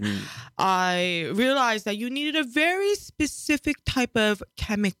employed. Mhm. I realized that you needed a very specific type of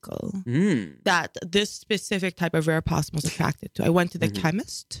chemical Mm. that this specific type of rare possum was attracted to. I went to the Mhm.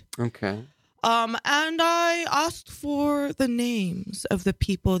 chemist. Okay. And I asked for the names of the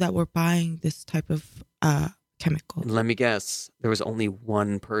people that were buying this type of chemical. Let me guess. There was only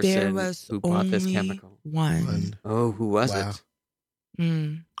one There person was who bought this only chemical. one. Oh, who was Wow.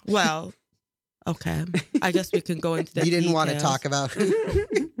 it? Well, okay. I guess we can go into the You didn't want to details. talk about.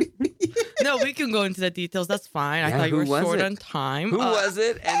 No, we can go into the details. That's fine. I Yeah, thought you who were was short it? on time. Who was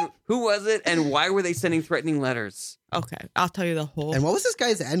it? And who was it? And why were they sending threatening letters? Okay, I'll tell you the whole. And what was this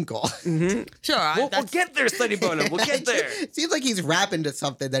guy's end goal? Mm-hmm. Sure, We'll that's get there, Sonny Bono. We'll get there. It seems like he's rapping to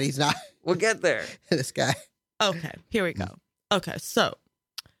something that he's not. We'll get there. This guy. okay. Here we go. Okay, so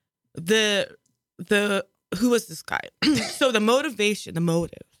the who was this guy? So the motive.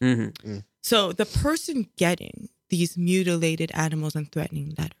 Mm-hmm. So the person getting these mutilated animals and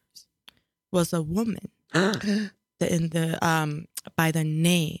threatening letters was a woman by the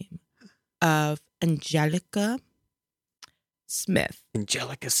name of Angelica Smith.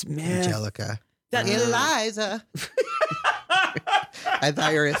 Angelica Smith. Angelica. That Eliza. I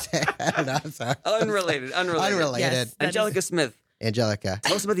thought you were going to say. I don't know. I'm sorry. Unrelated. Unrelated. Yes, that Angelica is- Smith. Angelica.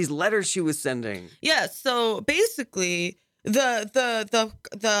 Tell us about these letters she was sending. Yeah, so basically the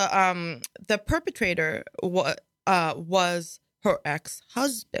perpetrator was her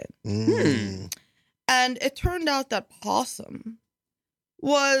ex-husband. Mm. And it turned out that possum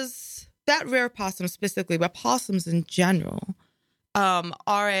was that rare possum specifically, but possums in general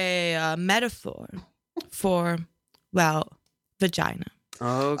are a metaphor for, well, vagina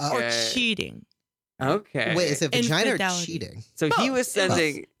Okay. or cheating. Okay. Wait, is it vagina or Infidelity. cheating? So he Both. was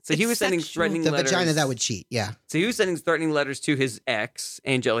sending. So he It's was sending sexual. threatening The letters. vagina that would cheat. Yeah. So he was sending threatening letters to his ex,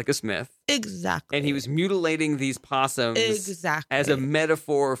 Angelica Smith, Exactly. and he was mutilating these possums exactly as a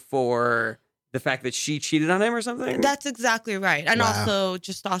metaphor for the fact that she cheated on him or something. That's exactly right. And Wow.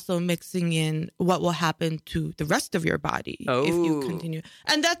 also mixing in what will happen to the rest of your body if you Oh. continue.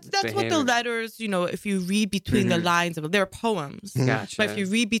 And that's what the Behavior. letters, if you read between the Mhm. lines of they're poems. Gotcha. But if you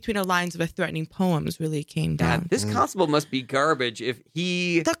read between the lines of the threatening poems really came down. God, this constable must be garbage. If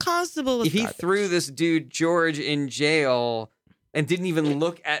he The constable was garbage. threw this dude George in jail and didn't even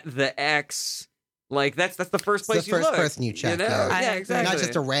look at the ex, like that's the first It's place the you first look. person you check. know? yeah. I Yeah, agree. exactly. Not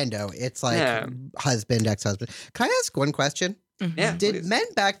just a rando. It's like Yeah. husband, ex-husband. Can I ask one question? Mhm. Yeah. Did please. men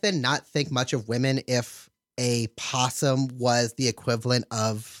back then not think much of women if a possum was the equivalent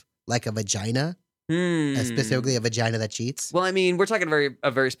of like a vagina, and specifically a vagina that cheats? Well, I mean, we're talking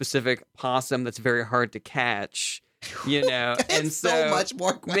a very specific possum that's very hard to catch, and It's so much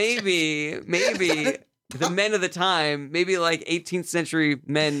more questions. maybe the men of the time, maybe like 18th century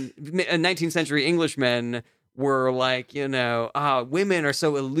men, 19th century English men were like, women are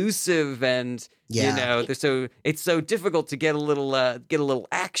so elusive and Yeah. it's so difficult to get a little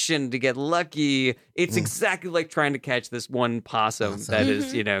action, to get lucky. It's exactly like trying to catch this one possum Awesome. that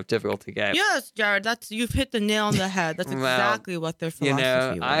is, difficult to get. Yes, Jared, you've hit the nail on the head. That's Well, exactly what their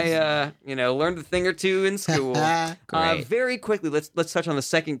philosophy was. I learned a thing or two in school. Great. Very quickly, let's touch on the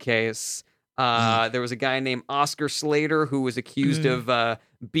second case. There was a guy named Oscar Slater who was accused of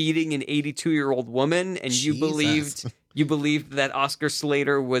beating an 82-year-old woman, and you Jesus. believed that Oscar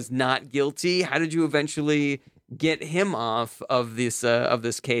Slater was not guilty. How did you eventually get him off of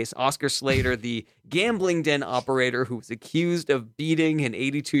this case. Oscar Slater, the gambling den operator who was accused of beating an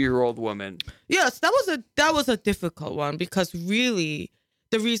 82-year-old woman. Yes, that was a difficult one because really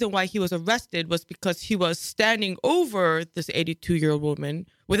the reason why he was arrested was because he was standing over this 82-year-old woman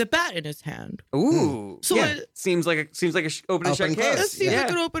with a bat in his hand. Ooh, So yeah. it- seems like a open and shut Open case. close. It seems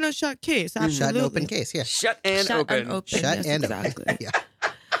like an open and shut case. Absolutely. Shut and open case. Yeah. Shut and Shut open. and open. Shut yes, and exactly. open. Yeah.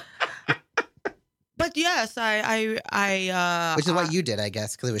 But yes, I Which is what you did, I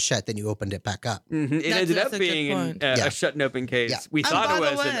guess, because it was shut. Then you opened it back up. Mhm. It That's- ended that's up a good being point. Yeah. a shut and open case. Yeah. We And thought by it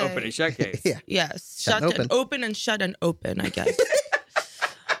the was an way- open and shut case. Yeah. Yes, Shut shut and and open and shut and open, I guess.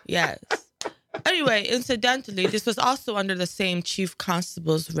 Yes. Anyway, incidentally, this was also under the same chief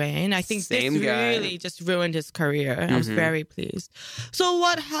constable's reign. I think Same this guy. really just ruined his career. I was Mhm. very pleased. So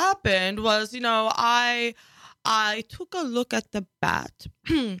what happened was, I took a look at the bat.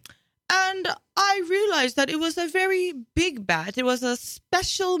 And I realized that it was a very big bat. It was a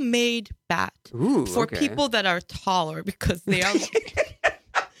special made bat Ooh, for okay. people that are taller because they are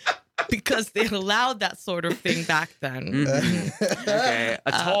because they allowed that sort of thing back then. Mhm. Okay,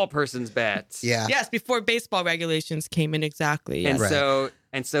 a tall person's bat. Yeah. Yes, before baseball regulations came in, exactly. And Yes.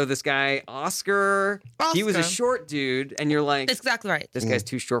 Right. so this guy Oscar, he was a Oscar. short dude, and you're like, Exactly right. this guy's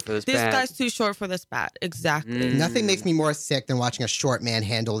too short for this This bat. guy's too short for this bat. Exactly. Mm. Nothing makes me more sick than watching a short man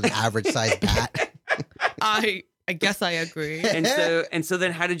handle an average sized bat. I guess I agree. And so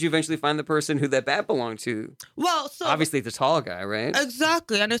then how did you eventually find the person who that bat belonged to? Well, so Obviously the tall guy, right?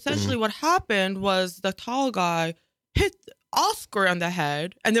 exactly, and essentially what happened was the tall guy hit Oscar on the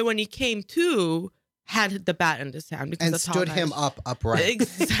head, and then when he came to, had the bat in his hand because And the tall stood guy- him up upright.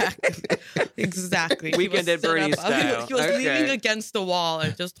 Exactly. Exactly. He Weekend was at stood Bernie's up. style. He was Okay. leaning against the wall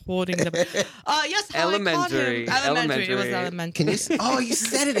and just holding the. Yes, how Elementary. I caught him. Elementary. It was Elementary. elementary. Can you? Oh, you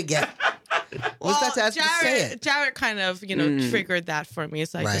said it again. Was that to ask you to say it? Jared kind of, triggered that for me,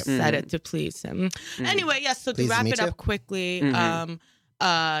 so I Right. just said it to please him. Anyway, yes. So to Pleases wrap me it too. up quickly, Mhm.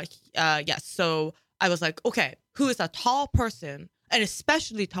 yes. So I was like, okay, who is a tall person, an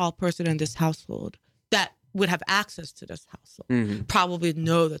especially tall person in this household that would have access to this household? Mhm. Probably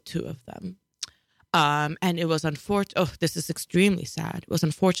know the two of them. And it was unfortunate. Oh, this is extremely sad. It was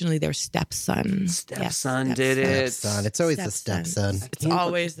unfortunately their stepson. Stepson did it. Stepson. It's always the stepson. It's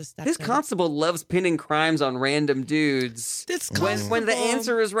always the stepson. This constable loves pinning crimes on random dudes. This When the constable-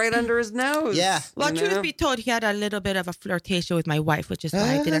 answer is right under his nose. Yeah. Well, you truth know? be told, he had a little bit of a flirtation with my wife, which is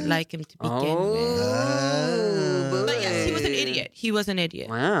why I didn't like him to begin with. Oh, But yes, he was an boy. idiot. He was an idiot.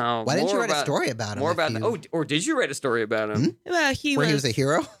 Wow. Why didn't you More write a about- story about him? More if about you- or did you write a story about him? Well, he where was, he was a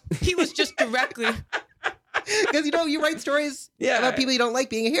hero? He was just directly. Because you write stories Yeah. about people you don't like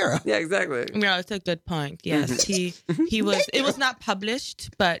being a hero. Yeah, exactly. Yeah, it's a good point. Yes, he was. It was not published,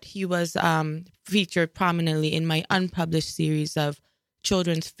 but he was featured prominently in my unpublished series of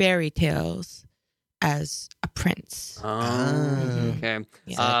children's fairy tales as a prince. Oh, okay.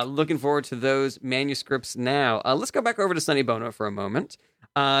 Yeah. Looking forward to those manuscripts now. Let's go back over to Sonny Bono for a moment.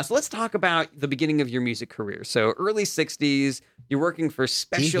 So let's talk about the beginning of your music career. So early 60s, you're working for you hear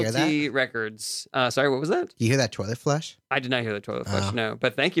Specialty Records. Sorry, what was that? Do you hear that toilet flush? I did not hear the toilet flush, Oh. no.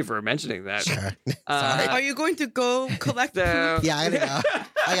 But thank you for mentioning that. Sure. Uh, Sorry. Are you going to go collect? So, Yeah,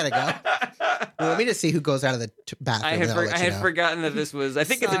 I gotta go. You want me to see who goes out of the bathroom? I and I'll let you know. forgotten that this was. I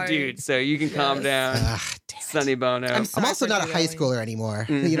think it's a Sorry. dude, so you can calm down. Ah, damn it. Sonny Bono. I'm I'm sorry also for not a high derailing. schooler anymore.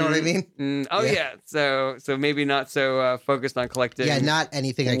 You know what I mean? Oh Yeah. yeah. So maybe not so focused on collecting. Yeah, not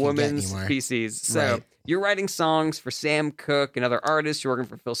anything I can get women's anymore. species. So Right. you're writing songs for Sam Cooke and other artists. You're working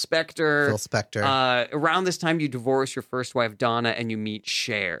for Phil Spector. Phil Spector. Around this time, you divorce your first wife Donna, and you meet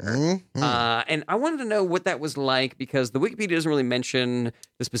Cher. And I wanted to know what that was like because the Wikipedia doesn't really mention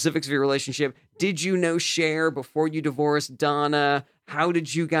the specifics of your relationship. Did you know Cher before you divorced Donna? How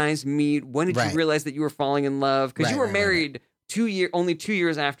did you guys meet? When did Right. you realize that you were falling in love? Because you Right, were right, right, married only 2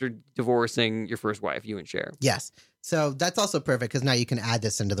 years after divorcing your first wife, you and Cher. Yes. So that's also perfect because now you can add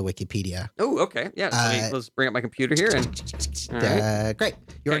this into the Wikipedia. Oh, okay. Yeah. Let's bring up my computer here. And all right. Great.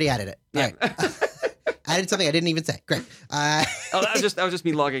 You already added it. All Yeah. right. Added something I didn't even say. Great. Oh, that was just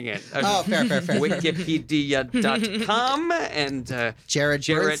me logging in. Oh, fair. Wikipedia.com and Jared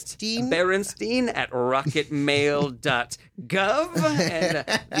Jarrett Bernstein. Berenstein at rocketmail.gov. And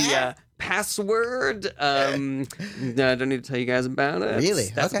the password, no, I don't need to tell you guys about it. Really?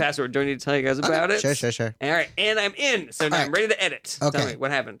 That's the Okay. password. Don't need to tell you guys about it. Sure. All right. And I'm in. So now All I'm right. ready to edit. Okay. Tell me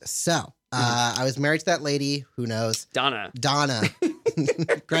what happened. So I was married to that lady. Who knows? Donna.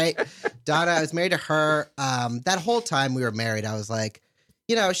 Great. Donna, I was married to her. That whole time we were married, I was like,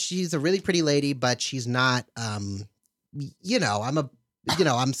 she's a really pretty lady, but she's not, I'm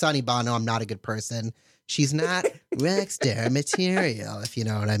Sonny Bono. I'm not a good person. She's not rock star material, if you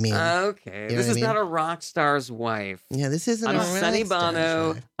know what I mean. Okay, You know this what I is mean? not a rock star's wife. Yeah, this isn't I'm a Sonny rock star's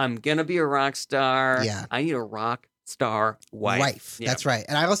Bono. wife. I'm gonna be a rock star. Yeah. I need a rock star wife. Yeah. That's right.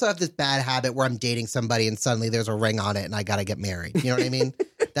 And I also have this bad habit where I'm dating somebody and suddenly there's a ring on it and I got to get married. You know what I mean?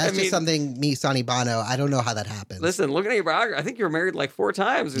 That's mean- just something me, Sonny Bono. I don't know how that happens. Listen, looking at your biography, I think you were married like 4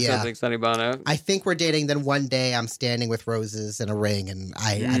 times or Yeah. something, Sonny Bono. I think we're dating. Then one day I'm standing with roses and a ring and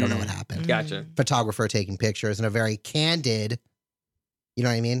I don't know what happened. Gotcha. Photographer taking pictures and a very candid, you know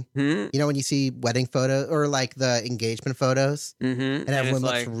what I mean? Hmm? You know, when you see wedding photos or like the engagement photos Mm-hmm. and everyone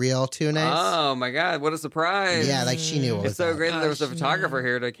looks real too nice. oh my God, what a surprise. Yeah, like she knew what was It's so up. great that there was a Gosh, photographer yeah.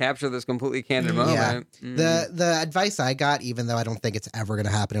 here to capture this completely candid Mm. Yeah. moment. Mhm. The advice I got, even though I don't think it's ever going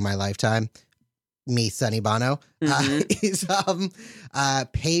to happen in my lifetime, me, Sonny Bono, is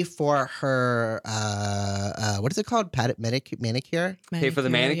pay for her, what is it called? Manicure? Pay for the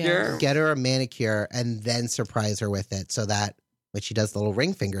manicure? Get her a manicure and then surprise her with it so that when she does the little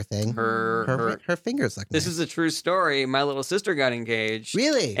ring finger thing, her fingers look This nice. is a true story. My little sister got engaged.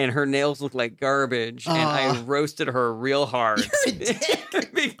 Really? And her nails look like garbage. And I Aw. roasted her real hard. You're a dick.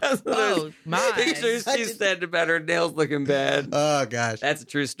 Because of those Oh my! pictures she sent about her nails looking bad. Oh, gosh. That's a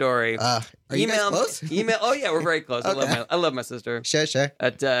true story. Are you guys close? Email. Oh yeah, we're very close. Okay. I love my sister. Sure.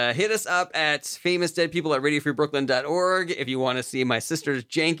 Hit us up at famousdeadpeople at radiofreebrooklyn.org if you want to see my sister's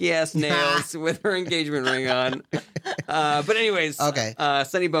janky ass nails with her engagement ring on. But anyways, Okay.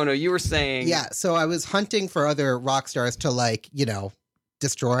 Sonny Bono, you were saying, Yeah, so I was hunting for other rock stars to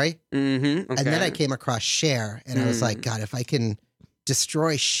destroy. Mm-hmm. And then I came across Cher and I was like, God, if I can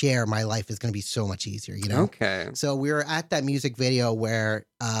destroy Cher, my life is going to be so much easier, you know? Okay. So we were at that music video where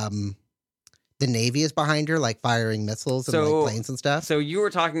the Navy is behind her, like firing missiles and So- like planes and stuff. So you were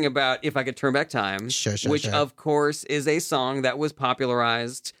talking about If I Could Turn Back Time, Sure. which of course is a song that was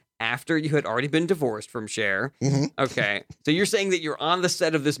popularized after you had already been divorced from Cher. Mhm. Okay. So you're saying that you're on the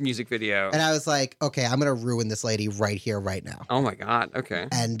set of this music video. And I was like, okay, I'm going to ruin this lady right here, right now. Oh my God. Okay.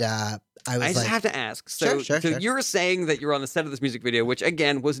 And I was I just like, have to ask. So, Sure. you were saying that you're on the set of this music video, which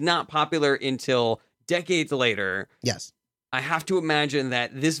again was not popular until decades later. yes. I have to imagine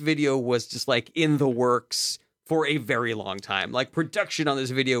that this video was just like in the works for a very long time. Like production on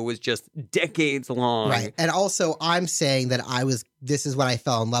this video was just decades long. Right. And also, I'm saying that this is when I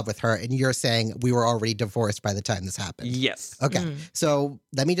fell in love with her. And you're saying we were already divorced by the time this happened. Yes. Okay. Mm. So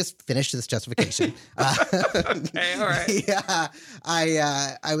let me just finish this justification. Okay, all right. Yeah.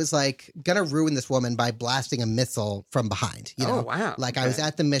 I was like, gonna ruin this woman by blasting a missile from behind. You know? Oh, wow. Like I was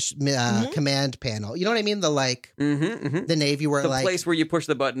at the command panel. You know what I mean? The the Navy where The like. place where you push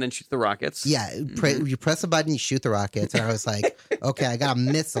the button and shoot the rockets. Yeah, you press a button, you shoot the rockets, and I was like, okay, I got a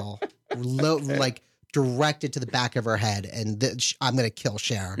missile, like directed to the back of her head, and I'm gonna kill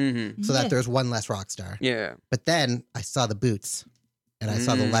Cher, Mm-hmm. so that there's one less rock star. Yeah. But then I saw the boots, and I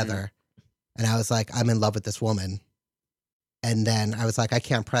saw the leather, and I was like, I'm in love with this woman. And then I was like, I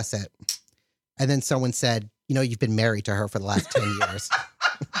can't press it. And then someone said, you've been married to her for the last 10 years.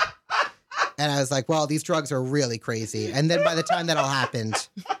 And I was like, well, these drugs are really crazy. And then by the time that all happened,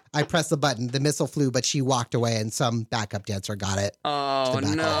 I pressed the button, the missile flew, but she walked away and some backup dancer got it. Oh To the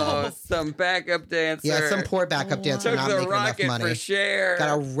back. no! Some backup dancer. Yeah, some poor backup dancer took not the making enough rocket money. for Cher.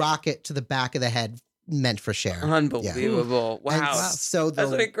 Got a rocket to the back of the head meant for Cher. Unbelievable! And Wow. so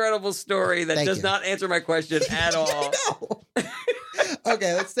That's an incredible story that Thank does you. not answer my question at all. I know.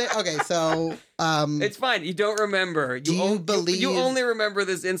 Okay, let's say, so It's fine. You don't remember. Do you believe- You only remember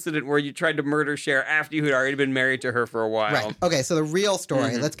this incident where you tried to murder Cher after you had already been married to her for a while. right. Okay, so the real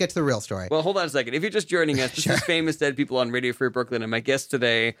story. Mhm. Let's get to the real story. Well, hold on a second. If you're just joining us, this Sure. is Famous Dead People on Radio Free Brooklyn, and my guests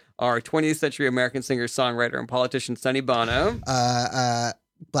today are 20th century American singer, songwriter, and politician Sonny Bono.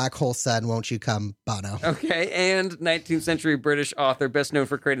 Black Hole Sun, won't you come, Bono? Okay, and 19th century British author, best known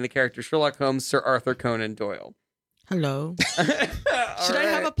for creating the character Sherlock Holmes, Sir Arthur Conan Doyle. Hello. Should I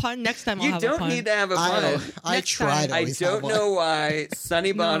have a pun next time? I'll You have a don't pun. need to have a pun. I Next tried. time. I always have don't one. know why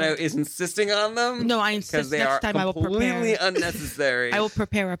Sonny Bono is insisting on them. No, I because insist. they Next are time I will completely prepare. unnecessary. I will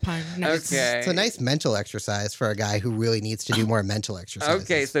prepare a pun. Next. Okay. It's a nice mental exercise for a guy who really needs to do more mental exercises.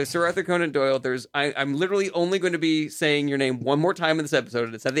 Okay, so Sir Arthur Conan Doyle, I'm literally only going to be saying your name one more time in this episode,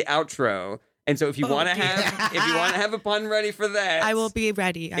 and it's at the outro. And so if you want to Okay. have a pun ready for that, I will be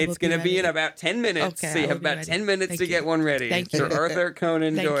ready. It's going to be in about 10 minutes. Okay, so you I have will be about ready. 10 minutes Thank to you. get one ready. Thank you. Sir Arthur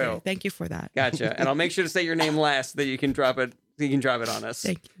Conan Thank Doyle. you. Thank you for that. Gotcha. And I'll make sure to say your name last so that you can drop it. You can drop it on us.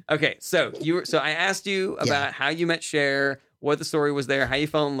 Thank you. Okay, so I asked you about how you met Cher, what the story was there, how you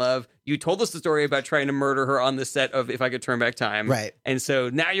fell in love. You told us the story about trying to murder her on the set of If I Could Turn Back Time. Right. And so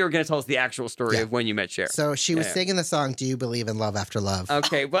now you're going to tell us the actual story Yeah. of when you met Cher. So she was Yeah. singing the song, Do You Believe in Love After Love?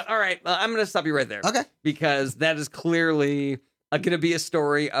 Okay, but all right, I'm going to stop you right there. Okay. Because that is clearly going to be a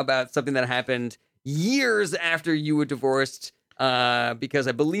story about something that happened years after you were divorced. Because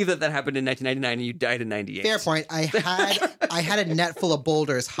I believe that happened in 1999 and you died in 98. Fair point. I had a net full of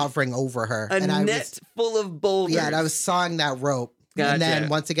boulders hovering over her. A and I net was, full of boulders. Yeah, and I was sawing that rope. Gotcha. And then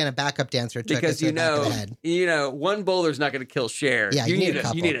once again, a backup dancer took because it to the back of the head. one boulder's not going to kill Cher. Yeah, you need a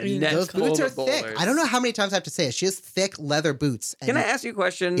couple. You need a net Those full boots are of boulders. thick. I don't know how many times I have to say it. She has thick leather boots. And Can I ask you a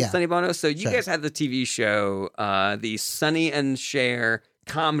question, Yeah. Sonny Bono? So you Sure. guys had the TV show, the Sonny and Cher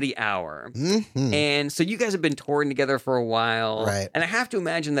Comedy Hour. Mhm. And so you guys have been touring together for a while. Right. And I have to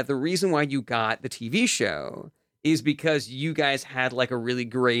imagine that the reason why you got the TV show is because you guys had like a really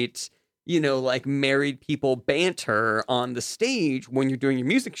great, like married people banter on the stage when you're doing your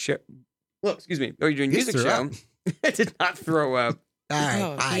music show. Well, excuse me. Or you're doing your You music threw show. up. I did not throw up. All right.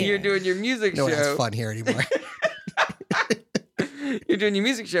 Oh, bye. dear. You're doing your music No one has show. fun here anymore. You're doing your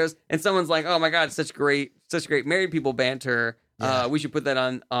music shows, and someone's like, "Oh my God, such great married people banter. Yeah. We should put that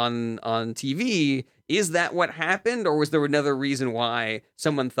on TV." Is that what happened, or was there another reason why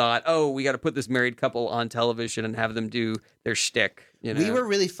someone thought, "Oh, we got to put this married couple on television and have them do their shtick"? We were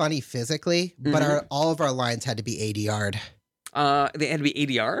really funny physically, but Mhm. all of our lines had to be 80-yard. They had to be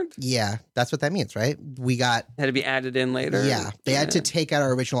 80-yard. Yeah, that's what that means, right? We got Had to be added in later. Yeah, they had to take out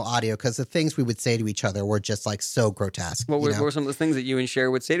our original audio because the things we would say to each other were just like so grotesque. What you were, know? what were some of the things that you and Cher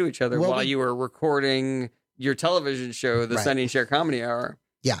would say to each other Well, while we- you were recording your television show, the Right. Sonny and Cher Comedy Hour?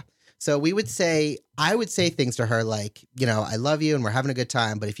 So I would say things to her like, I love you and we're having a good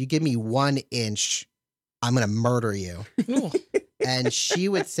time, but if you give me 1 inch, I'm going to murder you. Ooh. And she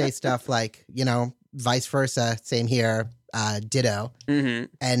would say stuff like, vice versa, same here, ditto. Mm-hmm.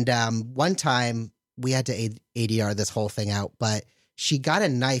 And one time we had to ADR this whole thing out, but she got a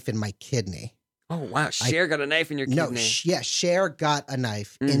knife in my kidney. Oh wow, Cher got a knife in your kidney. No, Cher got a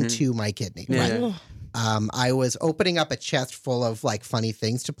knife Mhm. into my kidney. Yeah. Right. Ooh. I was opening up a chest full of like funny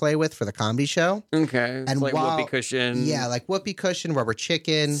things to play with for the comedy show. Okay. And like while- whoopee cushion. Yeah, like whoopee cushion, rubber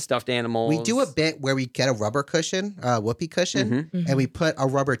chicken. Stuffed animals. We do a bit where we get a rubber cushion, whoopee cushion, Mhm. and we put a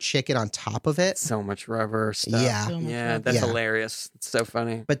rubber chicken on top of it. So much rubber stuff. Yeah. So much Yeah, rubber. that's Yeah. hilarious. It's so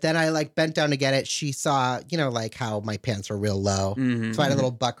funny. But then I like bent down to get it. She saw, like how my pants were real low. Mhm. So I had a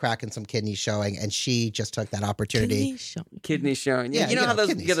little butt crack and some kidneys showing, and she just took that opportunity. Kidney showing. Yeah, Yeah, you know how those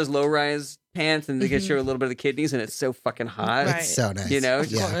you kidneys. get those low rise pants and they get Mhm. show a little bit of the kidneys and it's so fucking hot. Right. It's so nice. You know,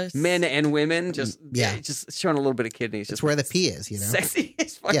 Of yeah. course. Men and women just Yeah. just showing a little bit of kidneys. It's Just where the pee is, sexy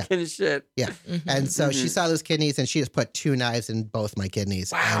as fucking shit. Mhm. And so she Mhm. saw those kidneys and she just put 2 knives in both my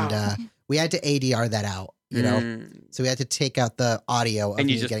kidneys. Wow. And we had to ADR that out, Mm. So we had to take out the audio of And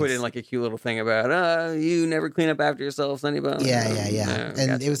you me just getting put in like a cute little thing about, you never clean up after yourself, Sonny Bono. Yeah. And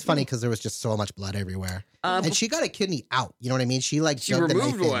gotcha. it was funny because there was just so much blood everywhere. Um, And she got a kidney out. You know what I mean? She She dug the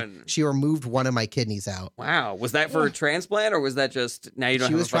removed knife in. one. She removed one of my kidneys out. Wow, was that for a transplant or was that just now you don't?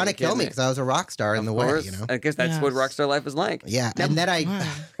 She have was a trying to fucking kill me kidney? because I was a rock star in Of the course. way, I guess that's what Yes. rockstar life is like. Yeah. Now- And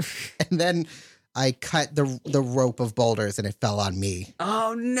then Wow. I cut the rope of boulders and it fell on me.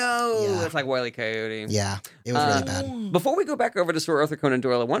 Oh no, Yeah. that's like Wile E. Coyote. Yeah. It was really bad. Mm. Before we go back over to Sir Arthur Conan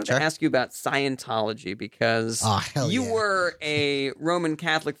Doyle, I wanted Sure. to ask you about Scientology because Oh, hell you yeah. were a Roman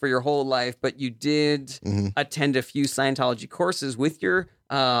Catholic for your whole life, but you did Mhm. attend a few Scientology courses with your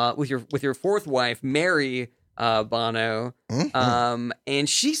fourth wife, Mary Bono. Mhm. And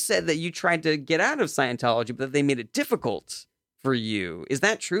she said that you tried to get out of Scientology, but that they made it difficult for you. Is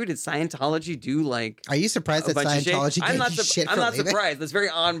that true? Did Scientology do like Are you surprised a that bunch of shit? Scientology I'm gave not, you shit I'm for not leaving? surprised. That's very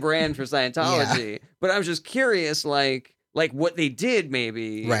on brand for Scientology. But I was just curious, like what they did,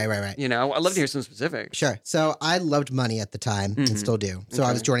 maybe. Right. You know, I'd love to hear some specifics. Sure. So I loved money at the time Mhm. and still do. So I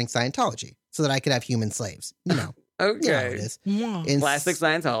Okay. was joining Scientology so that I could have human slaves. You know how it Okay. is. Wow. In Classic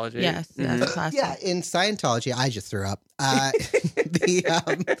Scientology. Yes, Mhm. yes, classic. Yeah, in Scientology, I just threw up.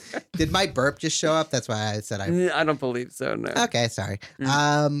 Did my burp just show up? That's why I said I don't believe so. No. Okay, sorry.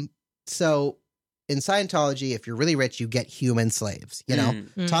 Mhm. So in Scientology, if you're really rich, you get human slaves. You know,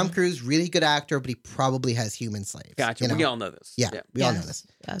 Mm. Tom Cruise, really good actor, but he probably has human slaves. Gotcha. You know? We all know this. Yeah, we all know Yes, this.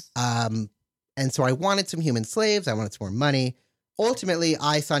 Yes. And so I wanted some human slaves. I wanted some more money. Ultimately,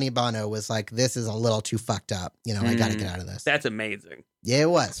 Sonny Bono was like, this is a little too fucked up. You know, I got to get out of this. That's amazing. Yeah, it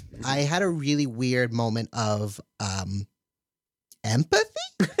was. I had a really weird moment of empathy.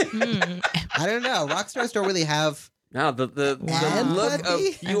 Mm. I don't know. Rock stars don't really have. No, the Wow. look of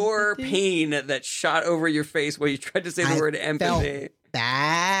Empathy? pure Empathy? pain that shot over your face while you tried to say the I word empathy.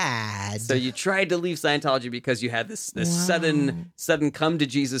 bad. So you tried to leave Scientology because you had this Wow. sudden come to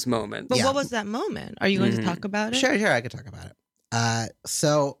Jesus moment. But Yeah. what was that moment? Are you going to talk about it? Sure, I could talk about it.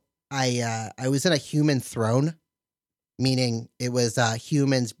 So I was in a human throne, meaning it was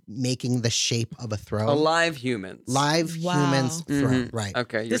humans making the shape of a throne. Alive humans. Live Wow. humans throne, Mhm. right?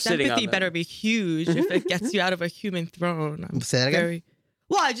 Okay, you're This sitting empathy on them. better be huge if it gets you out of a human throne. Say that again.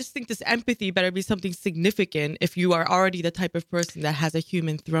 Well, I just think this empathy better be something significant if you are already the type of person that has a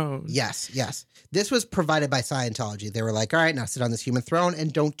human throne. Yes. This was provided by Scientology. They were like, all right, now sit on this human throne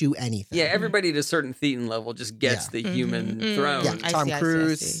and don't do anything. Yeah, everybody at a certain thetan level just gets Yeah. the human Mhm. throne. Yeah. Tom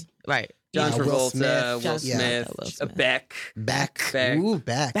Cruise. Right. John Yeah, Travolta, Will Smith. Will Yeah. Smith, Will Smith. Beck. Beck. Beck. Ooh,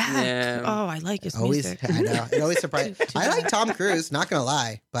 Beck. Back. Yeah. Oh, I like his Always, music. I know. It always surprised. I like Tom Cruise, not going to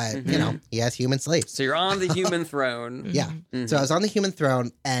lie, but, you know, he has human slaves. So you're on the human throne. Yeah. Mhm. So I was on the human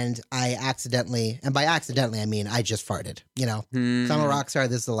throne and I accidentally, and by accidentally, I mean I just farted, you know. Hmm. So I'm a rock star.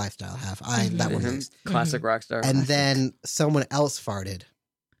 This is the lifestyle I have. That one Mhm. least. Classic rock star. And then someone else farted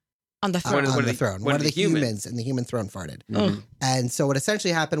On the What throne. is- on are the the- throne. what One are of the the humans? humans in the human throne farted. Mhm. And so what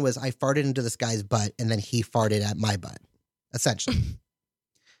essentially happened was I farted into this guy's butt and then he farted at my butt, essentially.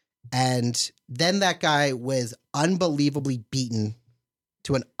 And then that guy was unbelievably beaten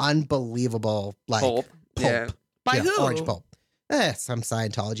to an unbelievable, like, Pulp. Yeah. By Yeah, who? Orange pulp. Some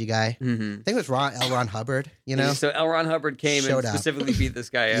Scientology guy. Mm-hmm. I think it was L. Ron Hubbard, you know? So L. Ron Hubbard came Showed and up. specifically beat this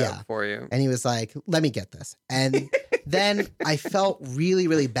guy Yeah. up for you. And he was like, let me get this. And then I felt really,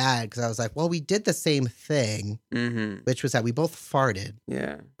 really bad because I was like, well, we did the same thing, Mm-hmm. which was that we both farted.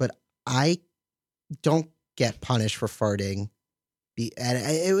 Yeah. I don't get punished for farting. And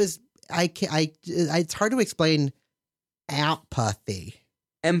it was, it's hard to explain apathy.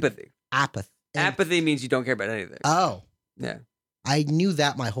 Empathy. Apathy. Apathy means you don't care about anything. Oh, Yeah. I knew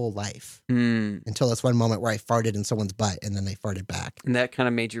that my whole life Mm. until this one moment where I farted in someone's butt and then they farted back. And that kind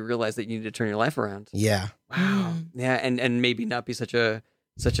of made you realize that you need to turn your life around. Yeah. Wow. Mm. Yeah, and maybe not be such a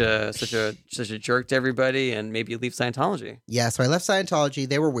jerk to everybody, and maybe leave Scientology. Yeah, so I left Scientology.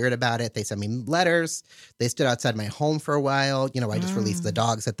 They were weird about it. They sent me letters. They stood outside my home for a while. You know, I just released the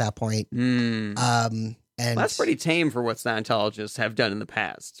dogs at that point. Mm. And Well, that's pretty tame for what Scientologists have done in the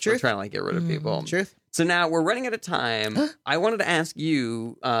past. For Truth. trying to like get rid of people. Truth. So now we're running out of time. Huh? I wanted to ask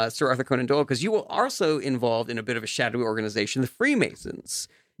you, Sir Arthur Conan Doyle, because you were also involved in a bit of a shadowy organization, the Freemasons.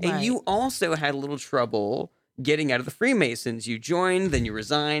 And Right. you also had a little trouble getting out of the Freemasons. You joined, then you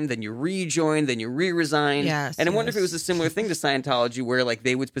resigned, then you rejoined, then you re-resigned. Yes, And I wonder if it yes. was a similar thing to Scientology where like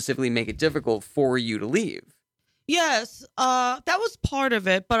they would specifically make it difficult for you to leave. Yes, that was part of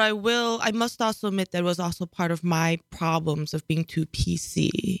it, but I must also admit that was also part of my problems of being too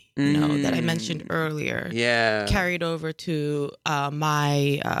PC, you know, that I mentioned earlier. Yeah. Carried over to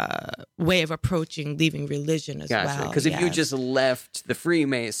my way of approaching leaving religion as Gotcha. well. Because if you yes. just left the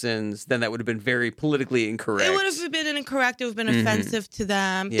Freemasons, then that would have been very politically incorrect. It would have been incorrect. It would have been offensive to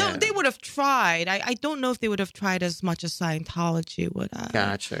them. Yeah. They would have tried. I don't know if they would have tried as much as Scientology would have.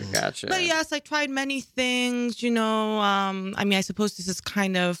 Gotcha. But yes, I tried many things, you know. I mean, I suppose this is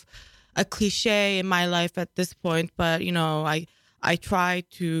kind of a cliche in my life at this point, but, you know, I tried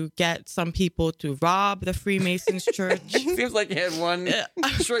to get some people to rob the Freemasons church. Seems like you had one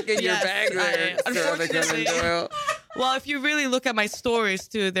trick in your Yes, bag there. I- Sir Arthur Conan unfortunately. Doyle. Well, if you really look at my stories,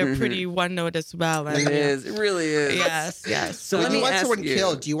 too, they're pretty one-note as well. And, It is. It really is. Yes. So When let you me want ask someone you.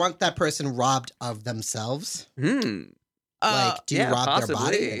 killed, do you want that person robbed of themselves? Like, do you yeah, rob possibly.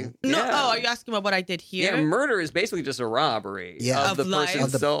 their body? No, Yeah. oh, are you asking about what I did here? Yeah, murder is basically just a robbery Yeah. of the Of life. person's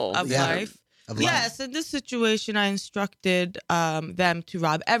Of the- soul. Of Yeah. life. Of life? Yes, in this situation, I instructed them to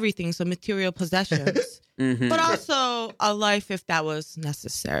rob everything, so material possessions, Mhm. but also a life if that was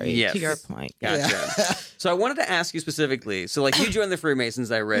necessary. Yes. To your point. Gotcha. Yeah. So I wanted to ask you specifically. So, like, you joined the Freemasons,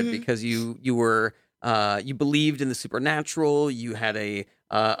 I read, Mm-hmm. because you were you believed in the supernatural. You had a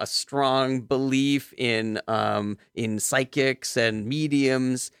strong belief in psychics and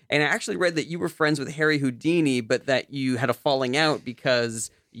mediums. And I actually read that you were friends with Harry Houdini, but that you had a falling out because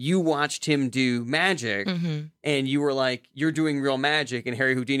you watched him do magic, and you were like, "You're doing real magic," and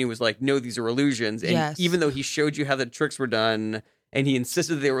Harry Houdini was like, "No, these are illusions." And Yes. even though he showed you how the tricks were done, and he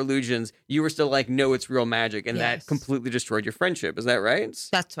insisted they were illusions, you were still like, no, it's real magic. And that Yes. completely destroyed your friendship. Is that right?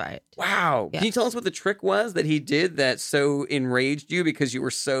 That's right. Wow. Can you Yes. tell us what the trick was that he did that so enraged you because you were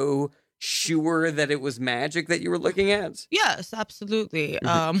so sure that it was magic that you were looking at? Yes, absolutely.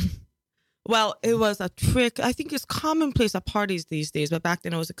 Mm-hmm. Well, it was a trick. I think it's commonplace at parties these days, but back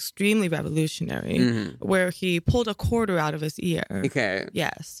then it was extremely revolutionary, where he pulled a quarter out of his ear. Okay.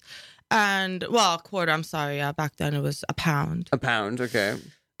 Yes. And, well, a quarter, I'm sorry. Back then it was a pound. A pound. Okay.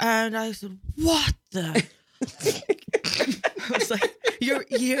 And I said, what the? like,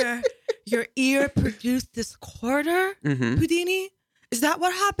 your ear produced this quarter, Houdini? Is that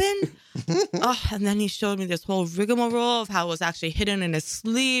what happened? And then he showed me this whole rigmarole of how it was actually hidden in his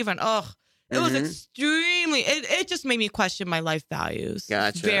sleeve. And it was extremely, it just made me question my life values.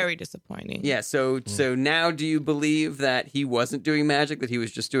 Gotcha. Very disappointing. Yeah, so now do you believe that he wasn't doing magic, that he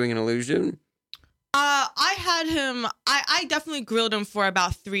was just doing an illusion? I had him, I definitely grilled him for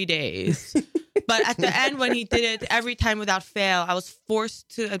about 3 days. But at the end, when he did it every time without fail, I was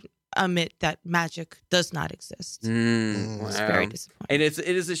forced to admit that magic does not exist. It's very disappointing. And it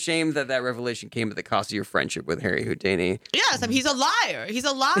is a shame that revelation came at the cost of your friendship with Harry Houdini. Yes, I mean, he's a liar. He's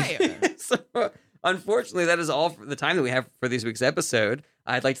a liar. So, unfortunately, that is all for the time that we have for this week's episode.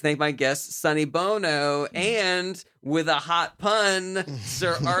 I'd like to thank my guests, Sonny Bono, and, with a hot pun,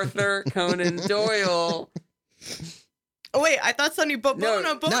 Sir Arthur Conan Doyle. Oh, wait, I thought Sonny Bono.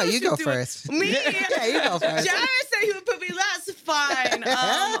 No, you go first. Me? Yeah, you go first. Jared said he would put me last. Fine.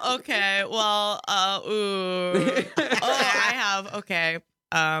 Okay. Well, I have. Okay.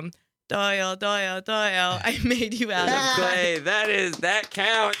 Doyle. I made you out of Clay, that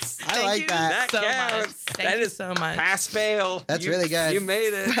counts. I like that. So counts. much. Thank you so much. Pass fail. That's really good. You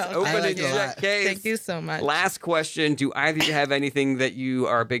made it. Well, Open I like and it a shut lot. case. Thank you so much. Last question. Do either of you have anything that you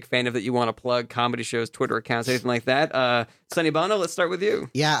are a big fan of that you want to plug? Comedy shows, Twitter accounts, anything like that? Sonny Bono, let's start with you.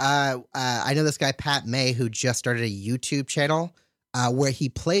 Yeah, I know this guy, Pat May, who just started a YouTube channel where he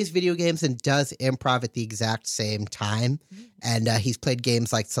plays video games and does improv at the exact same time. And he's played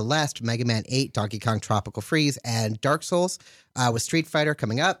games like Celeste, Mega Man 8, Donkey Kong Tropical Freeze, and Dark Souls with Street Fighter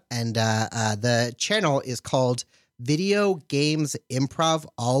coming up. And the channel is called Video Games Improv,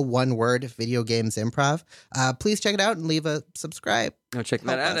 all one word, Video Games Improv. Please check it out and leave a subscribe. I'll check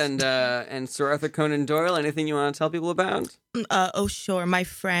that out. And Sir Arthur Conan Doyle, anything you want to tell people about? Sure. My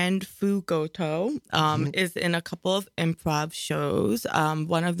friend Fu Goto is in a couple of improv shows.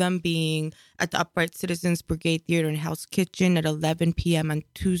 One of them being at the Upright Citizens Brigade Theater in Hell's Kitchen at 11 p.m. on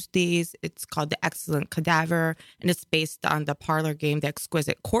Tuesdays. It's called The Excellent Cadaver, and it's based on the parlor game The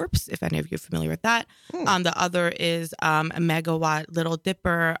Exquisite Corpse, if any of you are familiar with that. The other is a Megawatt Little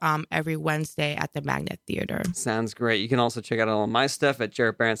Dipper every Wednesday at the Magnet Theater. Sounds great. You can also check out all of my stuff at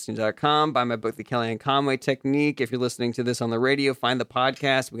jarrettberenstein.com. Buy my book, The Kellyanne Conway Technique. If you're listening to this on the radio, find the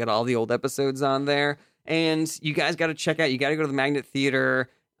podcast. We got all the old episodes on there. And you guys got to check out, you got to go to the Magnet Theater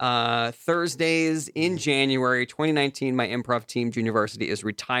Thursdays in January 2019. My improv team, Junior Varsity, is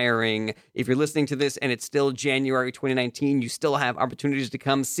retiring. If you're listening to this and it's still January 2019, you still have opportunities to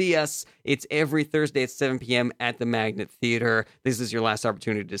come see us. It's every Thursday at 7 p.m. at the Magnet Theater. This is your last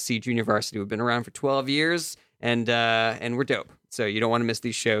opportunity to see Junior Varsity. We've been around for 12 years, and we're dope. So you don't want to miss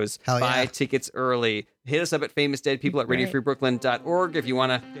these shows. Hell Buy yeah. tickets early. Hit us up at famousdeadpeople at radiofreebrooklyn.org. If you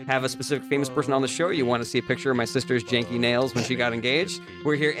want to have a specific famous person on the show, you want to see a picture of my sister's janky nails when she got engaged,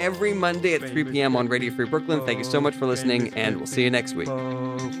 we're here every Monday at 3 p.m. on Radio Free Brooklyn. Thank you so much for listening, and we'll see you next week.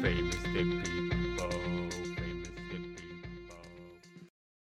 Oh, famous dead people.